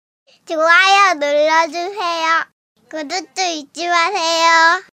좋아요 눌러주세요. 구독도 잊지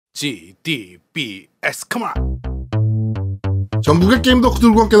마세요. ddanzi, come on. 전국의 게임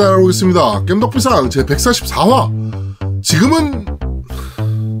덕후들과 함께 날아오겠습니다. 겜덕비상 제 144화. 지금은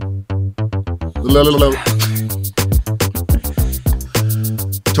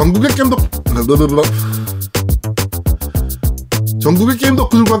전국의 게임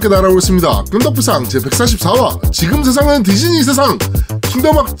덕후들과 함께 날아오겠습니다. 겜덕비상 제 144화. 지금 세상은 디즈니 세상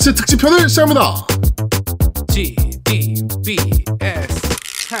킹덤하츠 특집편을 시작합니다.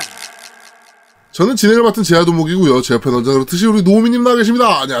 저는 진행을 맡은 제아도목이고요. 제 옆에 언제나 그렇듯이 우리 노우미님 나와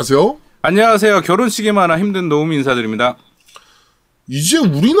계십니다. 안녕하세요. 안녕하세요. 결혼식에 많아 힘든 노우미 인사드립니다. 이제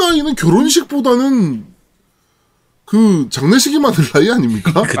우리 나이는 결혼식보다는 그 장례식이 많은 나이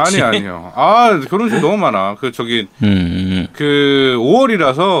아닙니까? 아니요. 아, 결혼식 너무 많아. 그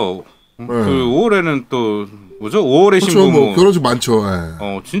 5월이라서 그 5월에는 또 뭐죠? 5월에 그렇죠, 신부 뭐 결혼식 많죠.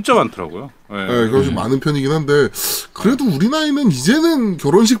 진짜 많더라고요. 결혼식 많은 편이긴 한데 그래도 우리 나이는 이제는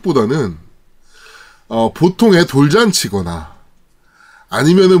결혼식보다는 보통의 돌잔치거나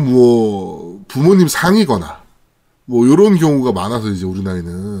아니면은 뭐 부모님 상이거나 뭐 이런 경우가 많아서 이제 우리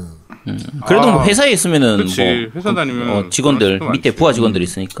나이는 그래도 뭐 회사에 있으면은 그치, 뭐 회사 다니면 직원들 밑에 많지. 부하 직원들이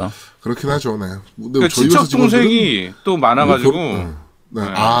있으니까 그렇긴 하죠. 네. 그러니까 친척 동생이 또 많아가지고 네.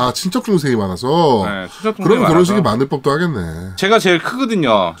 아 친척 동생이 많아서 친척 동생이 그럼 결혼식이 많아서. 많을 법도 하겠네. 제가 제일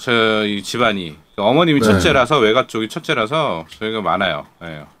크거든요. 저희 집안이 어머님이 네. 첫째라서 외가 쪽이 첫째라서 저희가 많아요.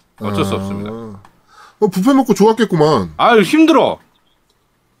 네. 어쩔 수 없습니다. 뷔페 먹고 좋았겠구만. 아유 힘들어.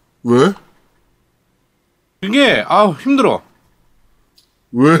 왜? 이게 힘들어.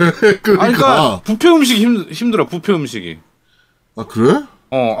 왜? 그러니까 뷔페 음식이 힘들어. 뷔페 음식이. 아 그래?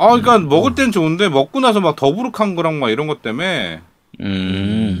 그러니까 먹을 땐 좋은데 먹고 나서 막 더부룩한 거랑 막 이런 것 때문에.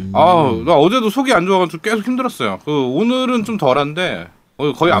 나 어제도 속이 안 좋아가지고 계속 힘들었어요. 오늘은 좀 덜한데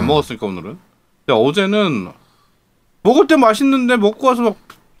거의 안 먹었으니까 오늘은. 근데 어제는 먹을 때 맛있는데 먹고 와서 막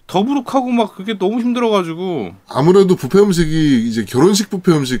더부룩하고 막 그게 너무 힘들어가지고. 아무래도 뷔페 음식이 이제 결혼식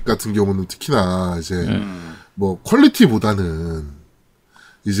뷔페 음식 같은 경우는 특히나 이제 뭐 퀄리티보다는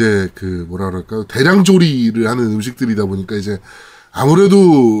이제 그 뭐라 그럴까요 대량 조리를 하는 음식들이다 보니까 이제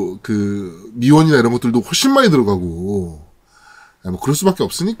아무래도 그 미원이나 이런 것들도 훨씬 많이 들어가고 뭐 그럴 수밖에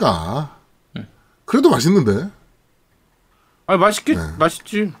없으니까. 그래도 맛있는데.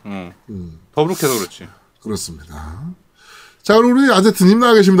 맛있지. 더부룩해서 그렇지. 그렇습니다. 자, 그럼 우리 아제트님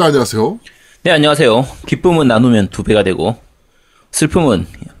나와 계십니다. 안녕하세요. 네 안녕하세요. 기쁨은 나누면 2배가 되고 슬픔은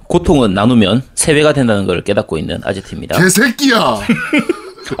고통은 나누면 3배가 된다는 걸 깨닫고 있는 아제트입니다. 개새끼야.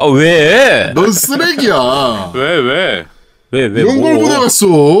 아 왜? 넌 쓰레기야. 왜? 이런 걸 뭐. 보내왔어.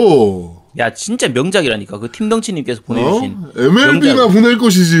 야 진짜 명작이라니까 그 팀덩치님께서 보내주신 MLB나 명작. 보낼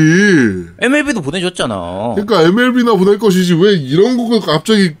것이지. MLB도 보내줬잖아. 그러니까 MLB나 보낼 것이지. 왜 이런 거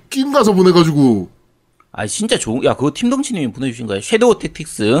갑자기 낀 가서 보내가지고. 아 진짜 좋은. 야 그거 팀덩치님이 보내주신 거예요. 섀도우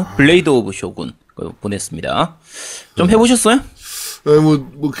택틱스 블레이드 오브 쇼군 그거 보냈습니다. 좀 해보셨어요?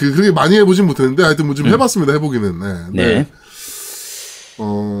 그렇게 많이 해보진 못했는데 하여튼 뭐 좀 해봤습니다. 해보기는. 네.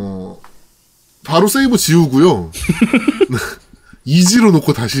 바로 세이브 지우고요. 이지로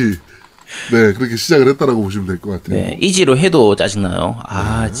놓고 다시 그렇게 시작을 했다라고 보시면 될 것 같아요. 네, 이지로 해도 짜증나요.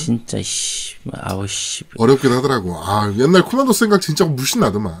 진짜 아우 씨. 어렵긴 하더라고. 옛날 코난도 생각 진짜 무신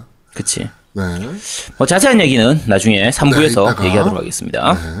나더만. 그치. 네. 뭐 자세한 얘기는 나중에 3부에서 이따가. 얘기하도록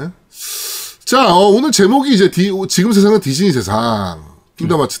하겠습니다. 네. 자, 오늘 제목이 이제 지금 세상은 디즈니 세상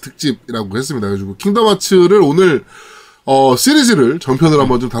킹덤하츠 특집이라고 했습니다. 그래가지고 킹덤하츠를 오늘 시리즈를 전편으로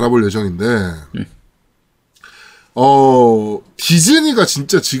한번 좀 달아볼 예정인데 디즈니가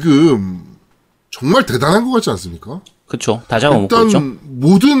진짜 지금 정말 대단한 것 같지 않습니까? 그쵸. 다 잡아먹고 일단 있죠.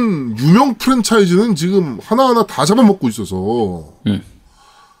 모든 유명 프랜차이즈는 지금 하나하나 다 잡아먹고 있어서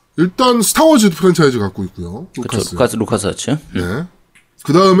일단 스타워즈 프랜차이즈 갖고 있고요. 루카스 아츠. 네.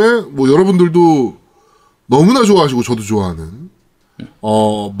 그 다음에 뭐 여러분들도 너무나 좋아하시고 저도 좋아하는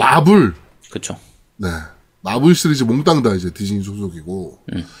마블. 그쵸. 네. 마블 시리즈 몽땅 다 이제 디즈니 소속이고.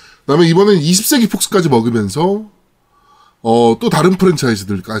 그다음에 이번엔 20세기 폭스까지 먹으면서 또 다른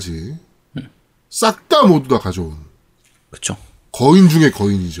프랜차이즈들까지 싹 다 모두 다 가져온. 그쵸. 거인 중에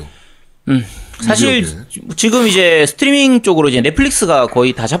거인이죠. 사실 지금 이제 스트리밍 쪽으로 이제 넷플릭스가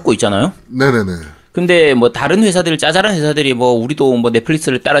거의 다 잡고 있잖아요. 네네네. 근데 뭐 다른 회사들 짜잘한 회사들이 뭐 우리도 뭐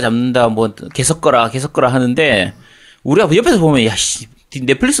넷플릭스를 따라잡는다 뭐 계속 거라 하는데 우리가 옆에서 보면 야씨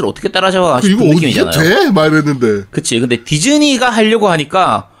넷플릭스를 어떻게 따라잡아 싶은 이거 느낌이잖아요. 어떻게 돼? 막 이랬는데. 그치. 근데 디즈니가 하려고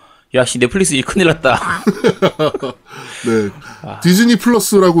하니까 야씨 넷플릭스 이제 큰일 났다. 네. 디즈니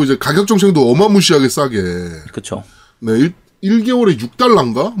플러스라고 이제 가격 정책도 어마무시하게 싸게. 그쵸. 네. 1개월에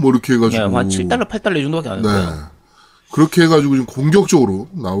 $6인가? 뭐 이렇게 해가지고. 한 $7, $8 이 정도밖에 안 네. 해요. 그렇게 해가지고 좀 공격적으로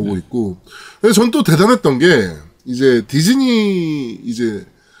나오고 있고. 근데 전 또 대단했던 게, 이제 디즈니, 이제,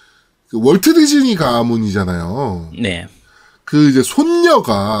 그 월트 디즈니 가문이잖아요. 네. 그 이제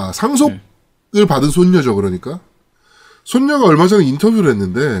손녀가, 상속을 받은 손녀죠, 그러니까. 손녀가 얼마 전에 인터뷰를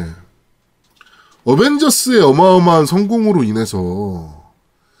했는데, 어벤져스의 어마어마한 성공으로 인해서,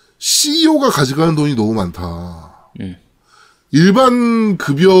 CEO가 가져가는 돈이 너무 많다. 일반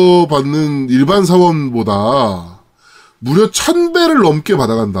급여 받는 일반 사원보다 무려 1000배를 넘게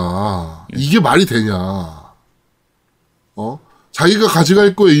받아간다. 이게 말이 되냐. 자기가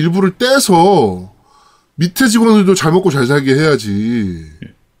가져갈 거에 일부를 떼서 밑에 직원들도 잘 먹고 잘 살게 해야지.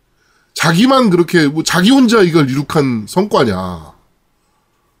 자기만 그렇게, 뭐 자기 혼자 이걸 이룩한 성과냐.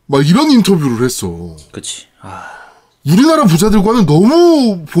 막 이런 인터뷰를 했어. 그치. 우리나라 부자들과는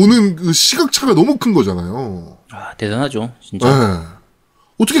너무 보는 그 시각차가 너무 큰 거잖아요. 대단하죠, 진짜. 네.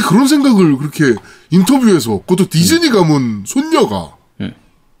 어떻게 그런 생각을 그렇게 인터뷰에서, 그것도 디즈니 가문 손녀가.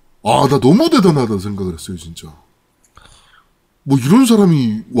 나 너무 대단하다는 생각을 했어요, 진짜. 뭐 이런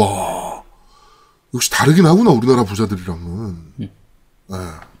사람이, 와, 역시 다르긴 하구나, 우리나라 부자들이랑은. 네.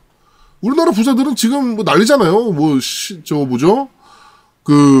 우리나라 부자들은 지금 뭐 난리잖아요. 저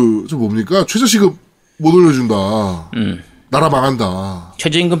뭡니까? 최저시급 못 올려준다. 나라 망한다.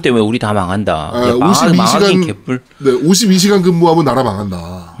 최저임금 때문에 우리 다 망한다. 52시간, 개뿔. 네, 52시간 근무하면 나라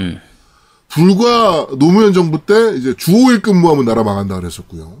망한다. 불과 노무현 정부 때 이제 주 5일 근무하면 나라 망한다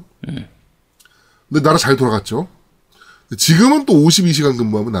그랬었고요. 근데 나라 잘 돌아갔죠. 지금은 또 52시간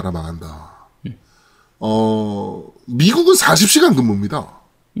근무하면 나라 망한다. 미국은 40시간 근무입니다.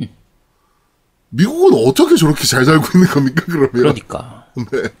 미국은 어떻게 저렇게 잘 살고 있는 겁니까, 그러면? 그러니까.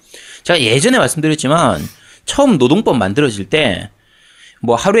 네. 제가 예전에 말씀드렸지만, 처음 노동법 만들어질 때,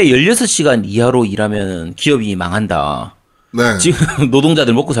 뭐 하루에 16시간 이하로 일하면 기업이 망한다. 네. 지금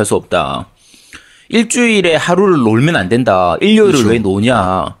노동자들 먹고 살 수 없다. 일주일에 하루를 놀면 안 된다. 일요일을 그렇죠. 왜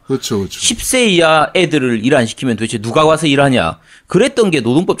노냐. 그렇죠. 10세 이하 애들을 일 안 시키면 도대체 누가 와서 일하냐. 그랬던 게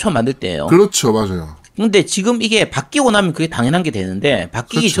노동법 처음 만들 때예요. 그렇죠, 맞아요. 근데 지금 이게 바뀌고 나면 그게 당연한 게 되는데,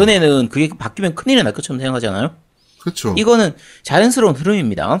 바뀌기 그렇죠. 전에는 그게 바뀌면 큰일이 날 것처럼 생각하잖아요. 그렇죠. 이거는 자연스러운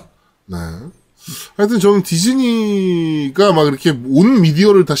흐름입니다. 네. 하여튼 저는 디즈니가 막 이렇게 온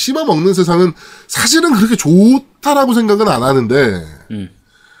미디어를 다 씹어먹는 세상은 사실은 그렇게 좋다라고 생각은 안 하는데,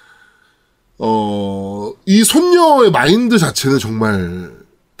 이 손녀의 마인드 자체는 정말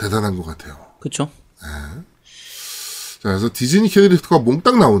대단한 것 같아요. 그렇죠. 네. 자, 그래서 디즈니 캐릭터가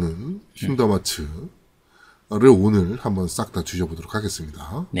몽땅 나오는 킹덤하츠를 오늘 한번 싹 다 뒤져보도록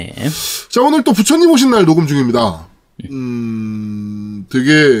하겠습니다. 네. 자, 오늘 또 부처님 오신 날 녹음 중입니다.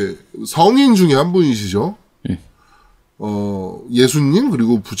 되게 성인 중에 한 분이시죠. 예수님,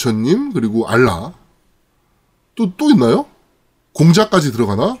 그리고 부처님, 그리고 알라. 또 있나요? 공자까지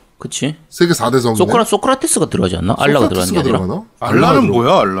들어가나? 그치. 세계 4대 성인. 소크라테스가 들어가지 않나? 알라가 들어가는 게 아니라. 들어가나? 알라는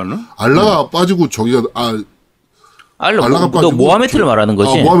뭐야, 알라는? 알라가 빠지고 저기가, 알라가 너 모하메트를 말하는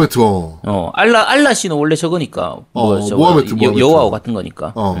거지? 모하메트, 알라 씨는 원래 저거니까. 모하메트. 여호와와 같은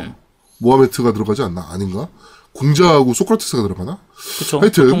거니까. 모하메트가 들어가지 않나? 아닌가? 공자하고 소크라테스가 들어가나? 그쵸.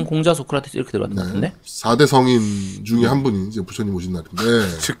 하여튼. 보통 공자, 소크라테스 이렇게 들어갔던 것 같은데? 4대 성인 중에 한 분이 이제 부처님 오신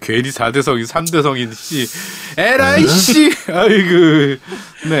날인데. 저 괜히 4대 성인, 3대 성인, 씨. 에라이, 씨. 아이고.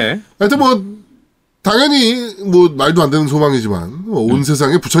 네. 하여튼 뭐, 당연히 뭐, 말도 안 되는 소망이지만, 온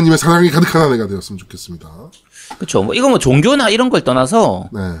세상에 부처님의 사랑이 가득한 한 해가 되었으면 좋겠습니다. 그쵸. 이거 뭐 종교나 이런 걸 떠나서,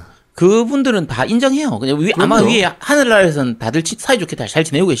 네. 그분들은 다 인정해요. 그냥 아마 위에 하늘나라에서는 다들 사이좋게 잘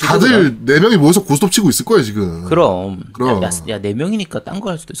지내고 계실 거예요. 다들 4명이 모여서 고스톱 치고 있을 거예요, 지금. 그럼. 그럼. 야, 4명이니까 딴 거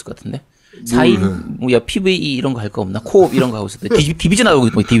할 수도 있을 것 같은데. 4인, PVE 이런 거 할 거 없나? 코옵 이런 거 하고 있을 때. 디비전 하고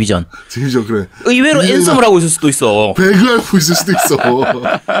있고, 디비전. 디비전, 그래. 의외로 앤섬을 하고 있을 수도 있어. 배그 하고 있을 수도 있어.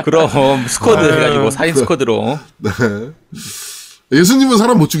 그럼, 스쿼드 해가지고, 4인 스쿼드로. 네. 예수님은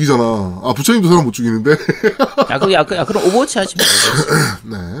사람 못 죽이잖아. 부처님도 사람 못 죽이는데. 그럼 오버워치 하지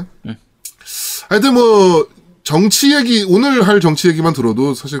네. 하여튼 뭐, 정치 얘기, 오늘 할 정치 얘기만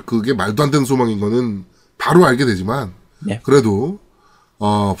들어도 사실 그게 말도 안 되는 소망인 거는 바로 알게 되지만, 네. 그래도,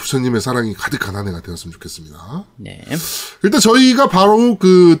 부처님의 사랑이 가득한 한 해가 되었으면 좋겠습니다. 네. 일단 저희가 바로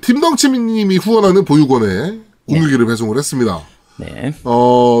그 팀덩치님이 후원하는 보육원에 공유기를 배송을 했습니다. 네.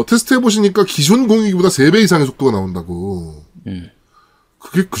 테스트 해보시니까 기존 공유기보다 3배 이상의 속도가 나온다고.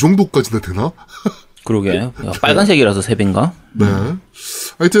 그게 그 정도까지나 되나? 그러게. 빨간색이라서 3배인가? 네.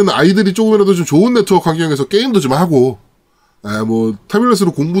 하여튼 아이들이 조금이라도 좀 좋은 네트워크 환경에서 게임도 좀 하고, 뭐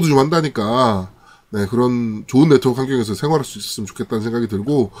타블렛으로 공부도 좀 한다니까, 네, 그런 좋은 네트워크 환경에서 생활할 수 있었으면 좋겠다는 생각이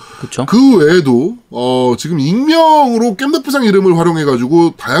들고, 그쵸. 그 외에도 지금 익명으로 겜덕비상 이름을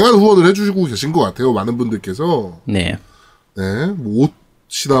활용해가지고 다양한 후원을 해주시고 계신 것 같아요. 많은 분들께서. 네. 네, 뭐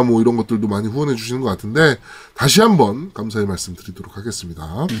옷이나 뭐 이런 것들도 많이 후원해 주시는 것 같은데 다시 한번 감사의 말씀 드리도록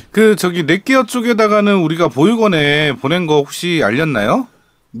하겠습니다. 저기 넷기어 쪽에다가는 우리가 보육원에 보낸 거 혹시 알렸나요?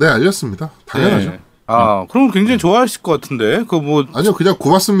 네, 알렸습니다. 당연하죠. 네. 그럼 굉장히 좋아하실 것 같은데 아니요, 그냥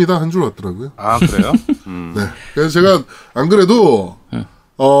고맙습니다 한 줄 왔더라고요. 아, 그래요? 네. 그래서 제가 안 그래도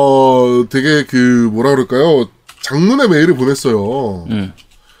되게 뭐라 그럴까요? 장문의 메일을 보냈어요.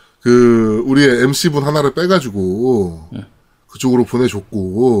 우리의 MC분 하나를 빼가지고 그쪽으로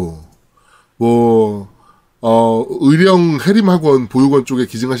보내줬고 의령 해림학원 보육원 쪽에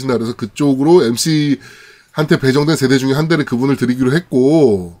기증하신다 그래서 그쪽으로 MC한테 배정된 세대 중에 한 대를 그분을 드리기로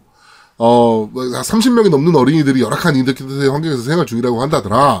했고 30명이 넘는 어린이들이 열악한 인터넷 환경에서 생활 중이라고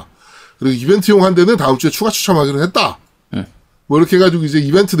한다더라. 그리고 이벤트용 한 대는 다음 주에 추가 추첨하기로 했다. 뭐 이렇게 해가지고 이제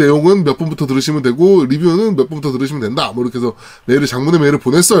이벤트 내용은 몇 번부터 들으시면 되고 리뷰는 몇 번부터 들으시면 된다. 뭐 이렇게 해서 장문의 메일을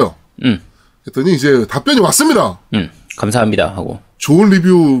보냈어요. 했더니 이제 답변이 왔습니다. 감사합니다 하고. 좋은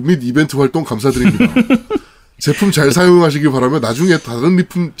리뷰 및 이벤트 활동 감사드립니다. 제품 잘 사용하시길 바라며 나중에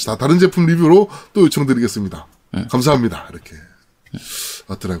다른 제품 리뷰로 또 요청드리겠습니다. 감사합니다. 이렇게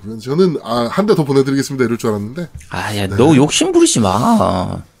왔더라고요. 저는 한 대 더 보내드리겠습니다 이럴 줄 알았는데. 야, 너 욕심 부리지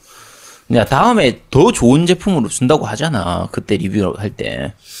마. 야, 다음에 더 좋은 제품으로 준다고 하잖아. 그때 리뷰할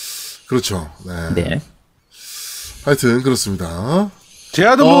때. 그렇죠. 네. 하여튼 그렇습니다. 제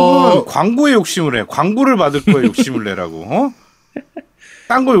아들 보면 광고에 욕심을 해. 광고를 받을 거에 욕심을 내라고.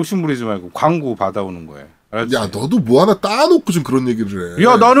 딴 거 욕심 부리지 말고 광고 받아오는 거에. 알았지? 야, 너도 뭐 하나 따놓고 좀 그런 얘기를 해.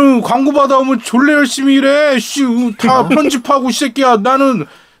 야, 나는 광고 받아오면 졸래 열심히 일해. 다 편집하고 이 새끼야. 나는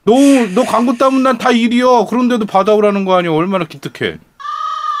너 광고 따면 난 다 일이야. 그런데도 받아오라는 거 아니야. 얼마나 기특해.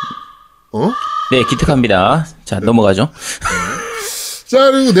 네, 기특합니다. 자, 넘어가죠.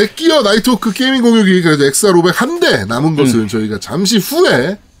 자, 그리고 넷기어 나이트워크 게이밍 공유기 그래서 XR500 한 대 남은 것은 저희가 잠시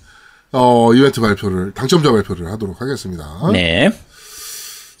후에 이벤트 당첨자 발표를 하도록 하겠습니다. 네.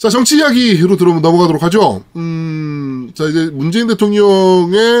 자, 정치 이야기로 넘어가도록 하죠. 자, 이제 문재인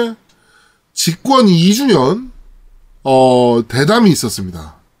대통령의 집권 2주년 대담이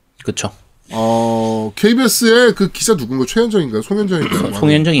있었습니다. 그쵸. KBS의 그 기자 누군가 최현정인가요? 송현정인가요?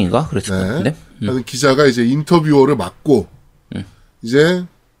 송현정인가? 그랬을 것 같은데. 하는 기자가 이제 인터뷰어를 맡고 이제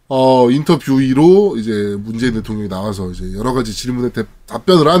인터뷰이로 이제 문재인 대통령이 나와서 이제 여러 가지 질문에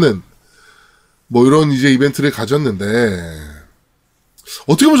답변을 하는 뭐 이런 이제 이벤트를 가졌는데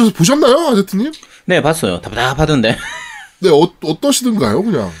어떻게 보셨나요, 아제트님? 네, 봤어요. 답답하던데. 네, 어떠시던가요,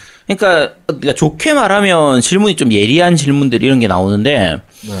 그냥? 그러니까 좋게 말하면 질문이 좀 예리한 질문들 이런 게 나오는데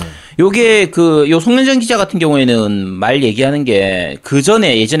요게 요 송현정 기자 같은 경우에는 말 얘기하는 게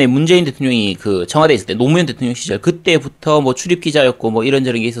예전에 문재인 대통령이 청와대에 있을 때 노무현 대통령 시절 그때부터 뭐 출입 기자였고 뭐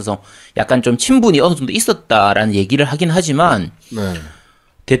이런저런 게 있어서 약간 좀 친분이 어느 정도 있었다라는 얘기를 하긴 하지만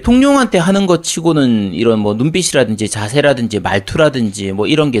대통령한테 하는 것 치고는 이런 뭐 눈빛이라든지 자세라든지 말투라든지 뭐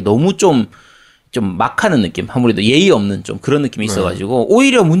이런 게 너무 좀 막 하는 느낌, 아무래도 예의 없는 좀 그런 느낌이 있어가지고,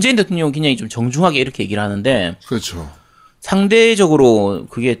 오히려 문재인 대통령은 굉장히 좀 정중하게 이렇게 얘기를 하는데, 그렇죠. 상대적으로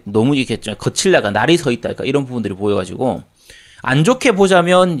그게 너무 이렇게 좀 거칠다가 날이 서 있다, 이런 부분들이 보여가지고, 안 좋게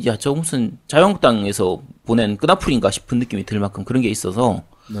보자면, 야, 저 무슨 자유한국당에서 보낸 끄나풀인가 싶은 느낌이 들 만큼 그런 게 있어서,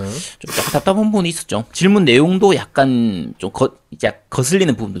 좀 약간 답답한 부분이 있었죠. 질문 내용도 약간 좀 이제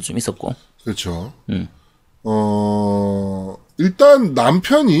거슬리는 부분도 좀 있었고. 그렇죠. 일단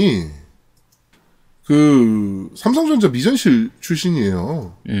남편이 삼성전자 미전실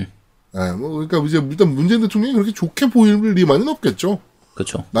출신이에요. 네, 그러니까 이제 일단 문재인 대통령이 그렇게 좋게 보일 리만은 없겠죠.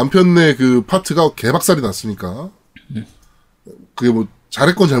 그렇죠. 남편네 파트가 개박살이 났으니까. 그게 뭐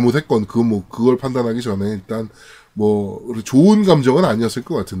잘했건 잘못했건 그걸 판단하기 전에 일단 좋은 감정은 아니었을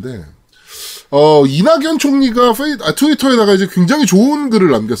것 같은데. 이낙연 총리가 트위터에다가 이제 굉장히 좋은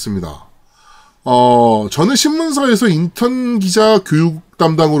글을 남겼습니다. 저는 신문사에서 인턴 기자 교육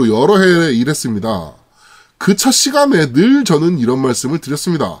담당으로 여러 해 일했습니다. 그 첫 시간에 늘 저는 이런 말씀을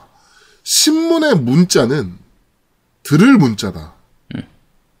드렸습니다. 신문의 문자는 들을 문자다.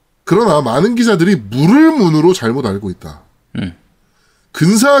 그러나 많은 기자들이 물을 문으로 잘못 알고 있다.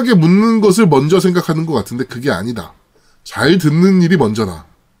 근사하게 묻는 것을 먼저 생각하는 것 같은데 그게 아니다. 잘 듣는 일이 먼저다.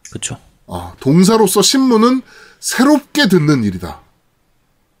 그렇죠. 동사로서 신문은 새롭게 듣는 일이다.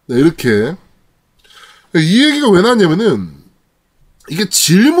 네, 이렇게. 이 얘기가 왜 나왔냐면은 이게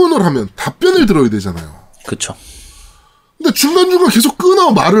질문을 하면 답변을 들어야 되잖아요. 그렇죠. 근데 중간중간 계속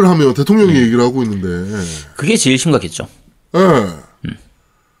끊어 말을 하면 대통령이 얘기를 하고 있는데 그게 제일 심각했죠. 예.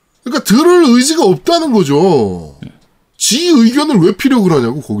 그러니까 들을 의지가 없다는 거죠. 지 의견을 왜 피력을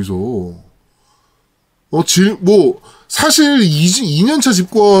하냐고 거기서. 사실 2년차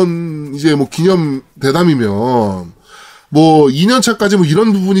집권 이제 기념 대담이면 뭐 2년 차까지 뭐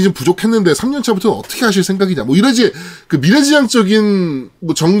이런 부분이 좀 부족했는데 3년 차부터는 어떻게 하실 생각이냐. 뭐 이러지 그 미래지향적인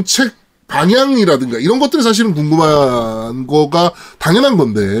뭐 정책 방향이라든가 이런 것들이 사실은 궁금한 거가 당연한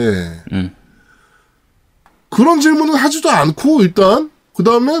건데. 그런 질문은 하지도 않고 일단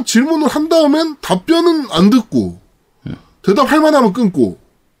그다음에 질문을 한 다음엔 답변은 안 듣고 대답할 만하면 끊고.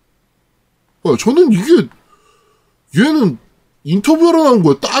 저는 이게 얘는 인터뷰하러 나온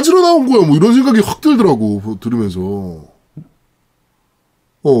거야, 따지러 나온 거야, 뭐 이런 생각이 확 들더라고 들으면서.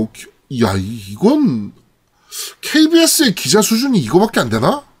 야 이건 KBS의 기자 수준이 이거밖에 안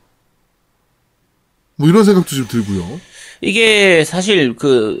되나? 뭐 이런 생각도 좀 들고요. 이게 사실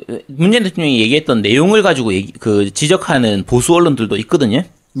그 문재인 대통령이 얘기했던 내용을 가지고 지적하는 보수 언론들도 있거든요.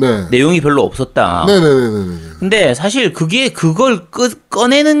 네. 내용이 별로 없었다. 네네네네. 근데 사실 그걸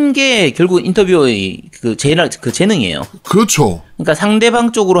꺼내는 게 결국 인터뷰의 그 재능이에요. 그렇죠. 그러니까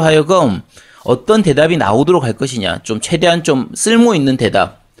상대방 쪽으로 하여금 어떤 대답이 나오도록 할 것이냐, 좀 최대한 좀 쓸모 있는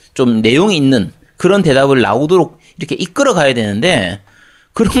대답, 좀 내용이 있는 그런 대답을 나오도록 이렇게 이끌어 가야 되는데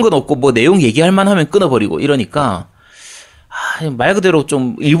그런 건 없고 뭐 내용 얘기할 만하면 끊어버리고 이러니까 말 그대로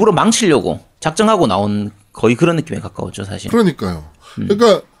좀 일부러 망치려고 작정하고 나온 거의 그런 느낌에 가까웠죠, 사실. 그러니까요.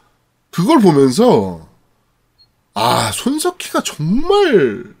 그러니까 그걸 보면서 손석희가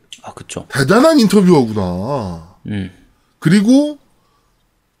정말 그쵸. 대단한 인터뷰어구나. 그리고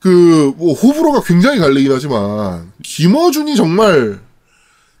뭐 호불호가 굉장히 갈리긴 하지만 김어준이 정말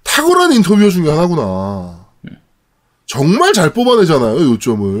탁월한 인터뷰어 중에 하나구나. 정말 잘 뽑아내잖아요,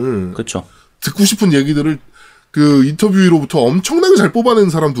 요점을. 그렇죠. 듣고 싶은 얘기들을 그 인터뷰로부터 엄청나게 잘 뽑아낸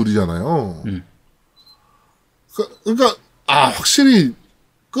사람 둘이잖아요. 그러니까 확실히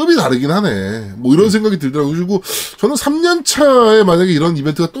급이 다르긴 하네. 뭐 이런 생각이 들더라고요. 그리고 저는 3년 차에 만약에 이런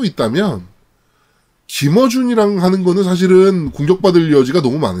이벤트가 또 있다면 김어준이랑 하는 거는 사실은 공격받을 여지가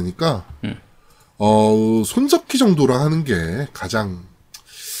너무 많으니까 손석희 정도랑 하는 게 가장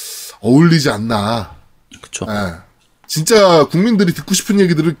어울리지 않나. 그렇죠. 진짜 국민들이 듣고 싶은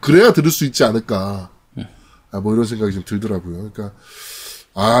얘기들을 그래야 들을 수 있지 않을까. 뭐 이런 생각이 좀 들더라고요. 그러니까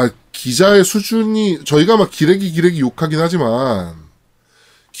기자의 수준이 저희가 막 기레기 욕하긴 하지만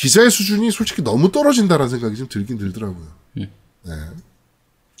기자의 수준이 솔직히 너무 떨어진다라는 생각이 좀 들긴 들더라고요. 네.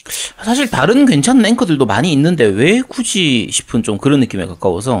 사실 다른 괜찮은 앵커들도 많이 있는데 왜 굳이 싶은 좀 그런 느낌에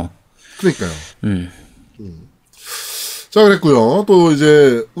가까워서. 그러니까요. 자, 그랬고요. 또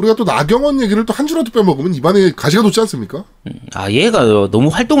이제 우리가 또 나경원 얘기를 또 한 주라도 빼먹으면 입안에 가시가 돋지 않습니까? 얘가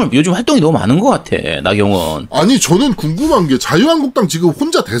너무 요즘 활동이 너무 많은 것 같아, 나경원. 아니, 저는 궁금한 게 자유한국당 지금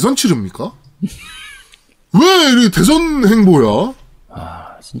혼자 대선 치릅니까? 왜 이렇게 대선 행보야?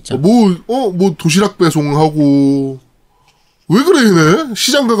 진짜. 뭐 도시락 배송하고 왜 그래 얘네?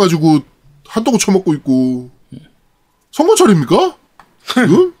 시장 가가지고 핫도그 처먹고 있고 선거철입니까?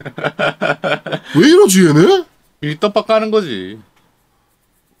 응? 왜 이러지 얘네? 일떡박 가는 거지.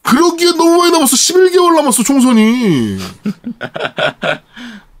 그러기에 너무 많이 남았어. 11개월 남았어 총선이.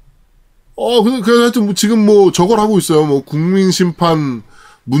 그래서 하여튼 뭐 지금 뭐 저걸 하고 있어요. 뭐 국민심판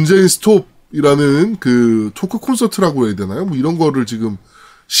문재인 스톱이라는 그 토크 콘서트라고 해야 되나요? 뭐 이런 거를 지금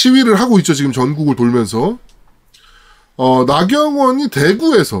시위를 하고 있죠. 지금 전국을 돌면서. 나경원이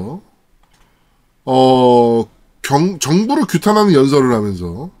대구에서 정부를 규탄하는 연설을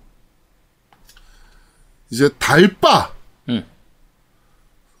하면서 이제 달바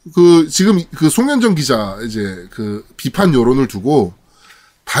지금 송현정 기자 이제 비판 여론을 두고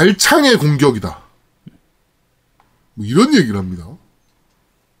달창의 공격이다. 뭐 이런 얘기를 합니다.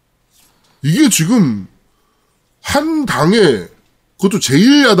 이게 지금 한 당의 그것도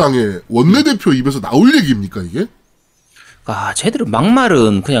제1야당의 원내대표 입에서 나올 얘기입니까 이게? 쟤들은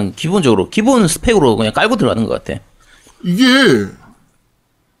막말은 그냥 기본적으로 기본 스펙으로 그냥 깔고 들어가는 것 같아. 이게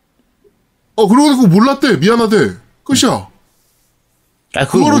그러고 몰랐대. 미안하대. 끝이야.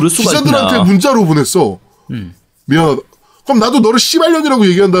 그걸 모를 수가 기자들한테 있구나. 문자로 보냈어. 미안하다. 그럼 나도 너를 씨발년이라고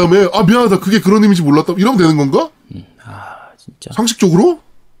얘기한 다음에 미안하다. 그게 그런 의미인지 몰랐다. 이러면 되는 건가? 진짜. 상식적으로?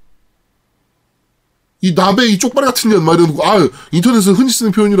 이 나베 이 쪽발이 같은 년 말이놓고 인터넷에서 흔히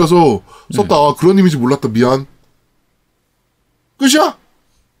쓰는 표현이라서 썼다. 그런 의미인지 몰랐다. 미안. 끝이야?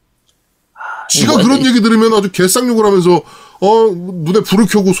 지가 그런 얘기 들으면 아주 개쌍욕을 하면서 눈에 불을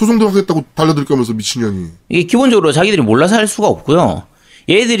켜고 소송도 하겠다고 달려들 거면서 미친년이. 이게 기본적으로 자기들이 몰라서 할 수가 없고요.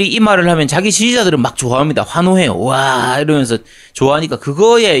 얘들이 이 말을 하면 자기 지지자들은 막 좋아합니다. 환호해요. 와 이러면서 좋아하니까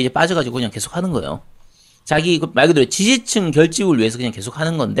그거에 이제 빠져가지고 그냥 계속 하는 거예요. 자기 말 그대로 지지층 결집을 위해서 그냥 계속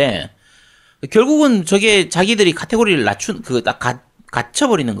하는 건데 결국은 저게 자기들이 카테고리를 딱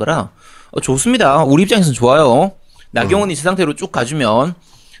갇혀버리는 거라 좋습니다. 우리 입장에서는 좋아요. 나경원이 저 상태로 쭉 가주면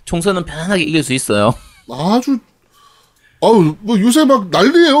총선은 편안하게 이길 수 있어요. 아주 뭐 요새 막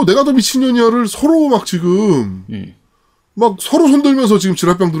난리예요. 내가 더 미친년이야를 서로 막 지금 막 서로 손들면서 지금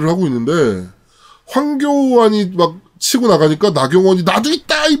지랄병들을 하고 있는데 황교안이 막 치고 나가니까 나경원이 나도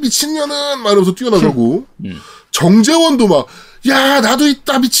있다 이 미친년은 말하면서 뛰어나가고 정재원도 막 야 나도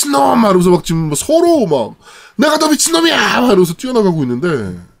있다 미친놈 말하면서 막 지금 서로 막 내가 더 미친놈이야 말하면서 뛰어나가고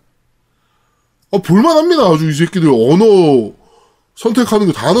있는데 볼만합니다. 아주 이 새끼들 언어 선택하는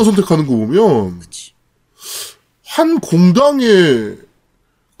거 단어 선택하는 거 보면 그치. 한 공당에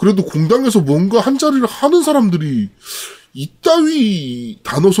그래도 공당에서 뭔가 한 자리를 하는 사람들이 이따위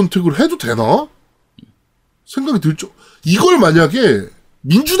단어 선택을 해도 되나? 생각이 들죠. 이걸 만약에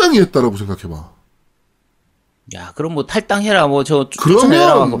민주당이 했다라고 생각해봐. 야, 그럼 뭐 탈당해라, 뭐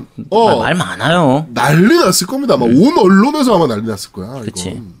그러면 말 많아요. 난리 났을 겁니다. 아마 온 언론에서 아마 난리 났을 거야. 그치.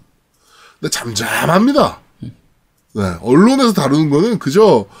 이건. 근데 잠잠합니다. 네, 언론에서 다루는 거는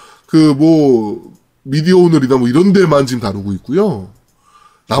그저 미디어 오늘이나 뭐 이런 데만 지금 다루고 있고요.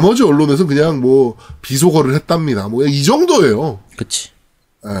 나머지 언론에서는 그냥 뭐 비속어를 했답니다. 뭐 이 정도예요. 그치.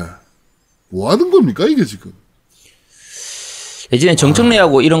 네. 뭐 하는 겁니까 이게 지금? 예전에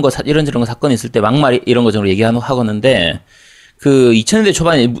정청래하고 이런저런 거 사건 있을 때 막말 이런 거 저런 얘기하고는데 그 2000년대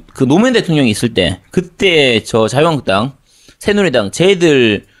초반에 그 노무현 대통령이 있을 때 그때 저 자유한국당, 새누리당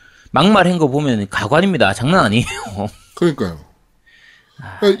쟤들 막말한 거 보면 가관입니다. 장난 아니에요. 그러니까요.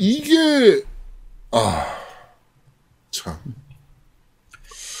 그러니까 이게 참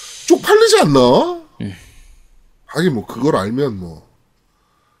쪽팔리지 않나? 하긴 뭐 그걸 알면 뭐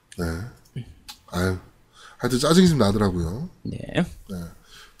네. 아유. 하여튼 짜증이 좀 나더라고요. 네. 네.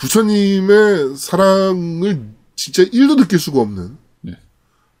 부처님의 사랑을 진짜 1도 느낄 수가 없는 네,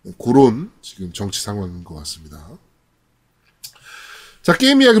 그런 지금 정치 상황인 것 같습니다. 자,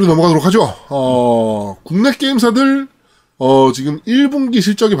 게임 이야기로 넘어가도록 하죠. 국내 게임사들 지금 1분기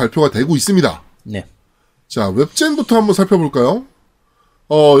실적이 발표가 되고 있습니다. 네. 자, 웹젠부터 한번 살펴볼까요?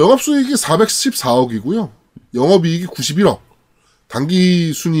 영업수익이 414억이고요. 영업이익이 91억.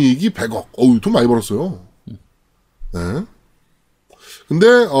 당기순이익이 100억. 어우, 돈 많이 벌었어요. 네. 근데,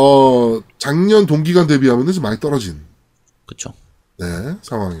 작년 동기간 대비하면 좀 많이 떨어진. 그쵸. 네,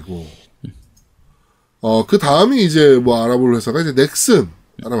 상황이고. 그 다음이 이제 뭐 알아볼 회사가 이제 넥슨.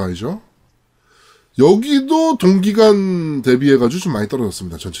 알아봐야죠. 여기도 동기간 대비해가지고 좀 많이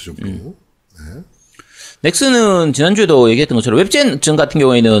떨어졌습니다. 전체적으로. 네. 넥슨은 지난주에도 얘기했던 것처럼 웹젠 같은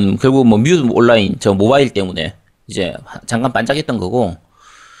경우에는 결국 뭐 뮤 온라인, 모바일 때문에 이제 잠깐 반짝했던 거고,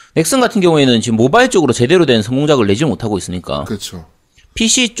 넥슨 같은 경우에는 지금 모바일 쪽으로 제대로 된 성공작을 내지 못하고 있으니까. 그렇죠.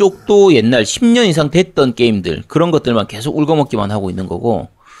 PC 쪽도 옛날 10년 이상 됐던 게임들, 그런 것들만 계속 울거먹기만 하고 있는 거고.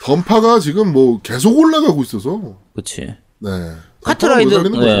 던파가 지금 뭐 계속 올라가고 있어서. 그치. 네.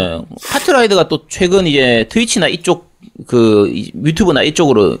 카트라이드가 또 최근 이제 트위치나 이쪽, 유튜브나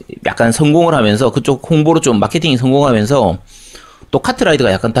이쪽으로 약간 성공을 하면서, 그쪽 홍보로 좀 마케팅이 성공하면서, 또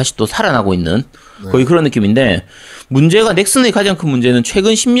카트라이드가 약간 다시 또 살아나고 있는 거의 그런 느낌인데, 문제가 넥슨의 가장 큰 문제는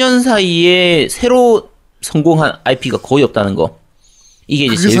최근 10년 사이에 새로 성공한 IP가 거의 없다는 거. 이게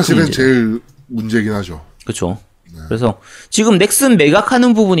이제 제일 사실은 큰 제일 문제긴 하죠. 그렇죠. 그래서 지금 넥슨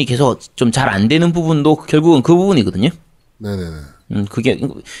매각하는 부분이 계속 좀 잘 안 되는 부분도 결국은 그 부분이거든요. 네네네. 그게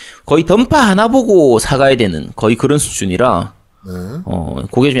거의 던파 하나 보고 사가야 되는 거의 그런 수준이라. 네.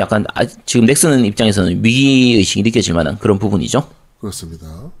 그게 좀 약간 지금 넥슨 입장에서는 위기 의식이 느껴질 만한 그런 부분이죠.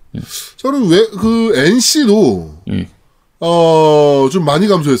 그렇습니다. 저는 NC도 좀 많이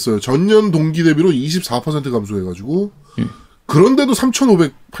감소했어요. 전년 동기 대비로 24% 감소해가지고 그런데도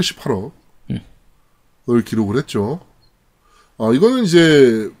 3,588억을 기록을 했죠. 이거는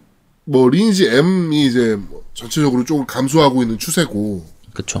이제 뭐 리니지 M이 이제 전체적으로 조금 감소하고 있는 추세고.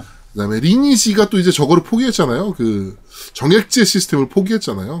 그렇죠. 그다음에 리니지가 또 이제 저거를 포기했잖아요. 그 정액제 시스템을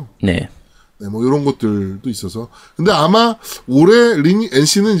포기했잖아요. 네. 네, 뭐 이런 것들도 있어서. 근데 아마 올해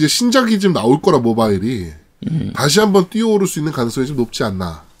NC는 이제 신작이 좀 나올 거라 모바일이 다시 한번 뛰어오를 수 있는 가능성이 좀 높지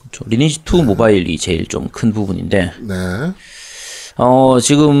않나. 그렇죠. 리니지2 모바일이 제일 좀 큰 부분인데. 네.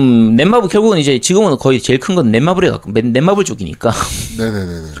 지금 넷마블 결국은 이제 지금은 거의 제일 큰 건 넷마블 쪽이니까.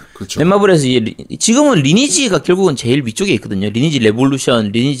 네네네네. 그렇죠. 넷마블에서 이제 지금은 리니지가 결국은 제일 위쪽에 있거든요. 리니지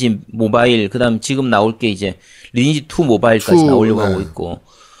레볼루션, 리니지 모바일, 그다음 지금 나올 게 이제 리니지2 모바일까지 나오려고 하고 있고.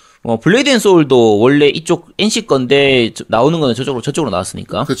 블레이드 앤 소울도 원래 이쪽 NC 건데 나오는 거는 저쪽으로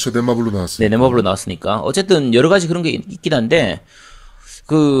나왔으니까. 그렇죠. 넷마블로 나왔으니까. 네, 넷마블로 나왔으니까. 어쨌든 여러 가지 그런 게 있긴 한데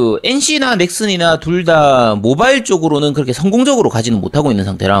NC나 넥슨이나 둘 다 모바일 쪽으로는 그렇게 성공적으로 가지는 못하고 있는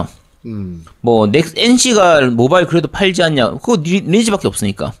상태라. NC가 모바일 그래도 팔지 않냐? 그거 리니지밖에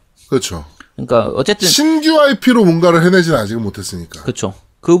없으니까. 그렇죠. 그러니까 어쨌든 신규 IP로 뭔가를 해내지는 아직은 못했으니까. 그렇죠.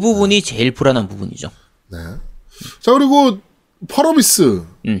 그 부분이 제일 불안한 부분이죠. 네. 자, 그리고 펄어비스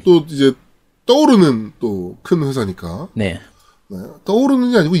또 이제 떠오르는 또 큰 회사니까. 네. 네,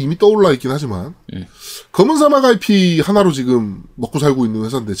 떠오르는 게 아니고 이미 떠올라 있긴 하지만 검은 사막 IP 하나로 지금 먹고 살고 있는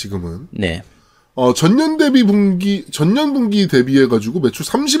회사인데 지금은 네. 전년 분기 대비해가지고 매출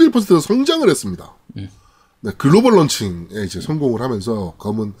 31% 성장을 했습니다. 네, 글로벌 런칭에 이제 성공을 하면서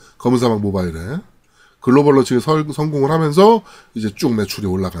검은 사막 모바일에 글로벌 런칭에 성공을 하면서 이제 쭉 매출이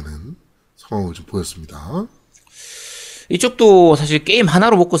올라가는 상황을 좀 보였습니다. 이쪽도 사실 게임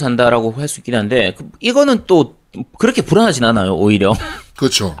하나로 먹고 산다라고 할 수 있긴 한데 이거는 또 그렇게 불안하진 않아요. 오히려.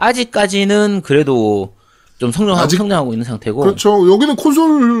 그렇죠. 아직까지는 그래도 좀 성장하고 있는 상태고. 그렇죠. 여기는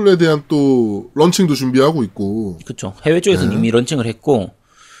콘솔에 대한 또 런칭도 준비하고 있고. 그렇죠. 해외 쪽에서는 이미 런칭을 했고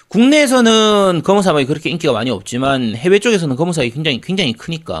국내에서는 검은 사막이 그렇게 인기가 많이 없지만 해외 쪽에서는 검은 사막이 굉장히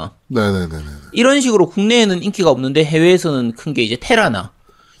크니까. 네네네. 이런 식으로 국내에는 인기가 없는데 해외에서는 큰 게 이제 테라나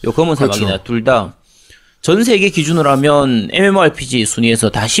요 검은 사막이나 그렇죠. 둘 다 전 세계 기준으로 하면 MMORPG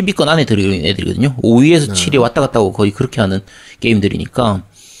순위에서 다 10위권 안에 들어있는 애들이거든요. 5위에서 7위 왔다 갔다 하고 거의 그렇게 하는 게임들이니까.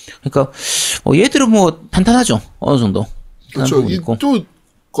 그러니까 얘들은 뭐 탄탄하죠. 어느 정도. 그렇죠. 또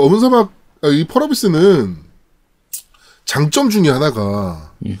검은 사막 이 펄어비스는 장점 중에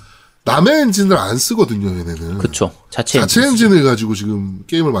하나가 남의 엔진을 안 쓰거든요. 얘네는. 그렇죠. 자체 엔진을 가지고 지금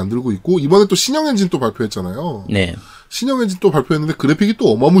게임을 만들고 있고 이번에 또 신형 엔진 또 발표했잖아요. 네. 신형 엔진 또 발표했는데 그래픽이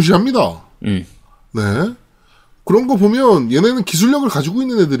또 어마무시합니다. 네. 그런 거 보면 얘네는 기술력을 가지고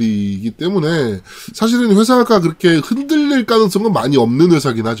있는 애들이기 때문에 사실은 회사가 그렇게 흔들릴 가능성은 많이 없는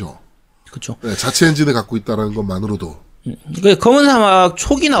회사긴 하죠. 그렇죠. 네, 자체 엔진을 갖고 있다는 것만으로도. 그 검은 사막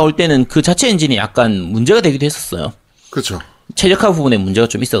초기 나올 때는 그 자체 엔진이 약간 문제가 되기도 했었어요. 그렇죠. 최적화 부분에 문제가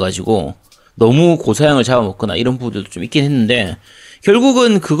좀 있어가지고 너무 고사양을 잡아먹거나 이런 부분들도 좀 있긴 했는데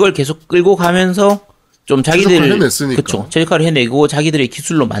결국은 그걸 계속 끌고 가면서 좀 자기들 그렇죠. 최적화를 해내고 자기들의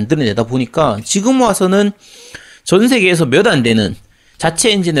기술로 만들어내다 보니까 지금 와서는 전 세계에서 몇 안 되는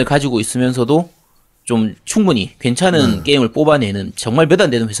자체 엔진을 가지고 있으면서도 좀 충분히 괜찮은 게임을 뽑아내는 정말 몇 안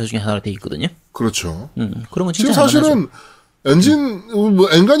되는 회사 중에 하나가 돼 있거든요. 그렇죠. 그런 건 진짜 지금 사실은 엔진 뭐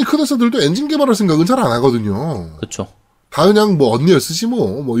엔간히 큰 회사들도 엔진 개발할 생각은 잘 안 하거든요. 그렇죠. 다 그냥 뭐 언리얼 쓰지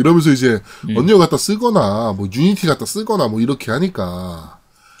뭐 이러면서 이제 언리얼 갖다 쓰거나 뭐 유니티 갖다 쓰거나 뭐 이렇게 하니까.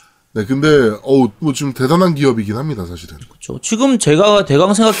 네, 근데 뭐 지금 대단한 기업이긴 합니다, 사실은. 그렇죠. 지금 제가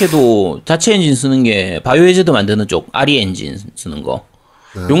대강 생각해도 자체 엔진 쓰는 게 바이오헤즈드 만드는 쪽 아리 엔진 쓰는 거,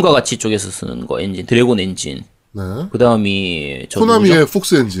 네. 용과 같이 쪽에서 쓰는 거 엔진, 드래곤 엔진. 네. 그 다음이 코나미의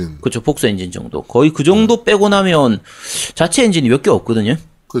폭스 엔진. 그렇죠, 폭스 엔진 정도. 거의 그 정도 빼고 나면 자체 엔진이 몇 개 없거든요.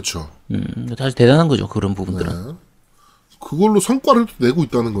 그렇죠. 사실 대단한 거죠, 그런 부분들은. 네. 그걸로 성과를 내고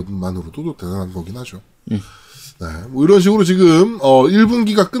있다는 것만으로도 대단한 거긴 하죠. 네, 뭐 이런 식으로 지금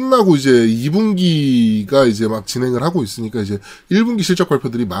 1분기가 끝나고 이제 2분기가 이제 막 진행을 하고 있으니까 이제 1분기 실적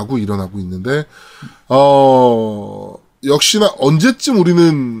발표들이 마구 일어나고 있는데 역시나 언제쯤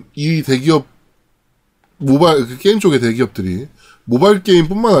우리는 이 대기업 모바일 게임 쪽의 대기업들이 모바일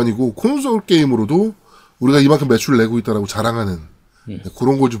게임뿐만 아니고 콘솔 게임으로도 우리가 이만큼 매출을 내고 있다라고 자랑하는 네,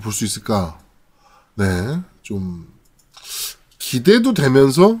 그런 걸 좀 볼 수 있을까? 네, 좀 기대도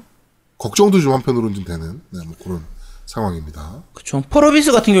되면서 걱정도 좀 한편으로는 좀 되는 네, 뭐 그런 상황입니다. 그렇죠.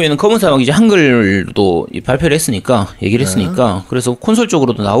 펄어비스 같은 경우에는 검은 사막 이제 한글도 발표를 했으니까 얘기를 했으니까 그래서 콘솔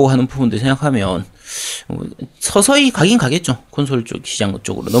쪽으로도 나오고 하는 부분들 생각하면 서서히 가긴 가겠죠. 콘솔 쪽 시장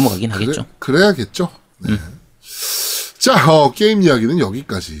쪽으로 넘어가긴 하겠죠. 그래야겠죠. 네. 자, 게임 이야기는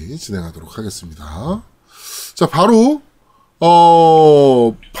여기까지 진행하도록 하겠습니다. 자, 바로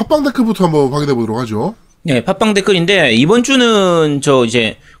팟빵 댓글부터 한번 확인해 보도록 하죠. 네, 팟빵 댓글인데 이번 주는 저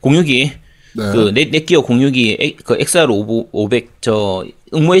이제 공유기 네. 그 넷기어 공유기 그 XR500 저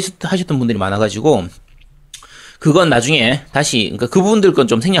응모하셨던 분들이 많아가지고 그건 나중에 다시 그러니까 그 부분들 건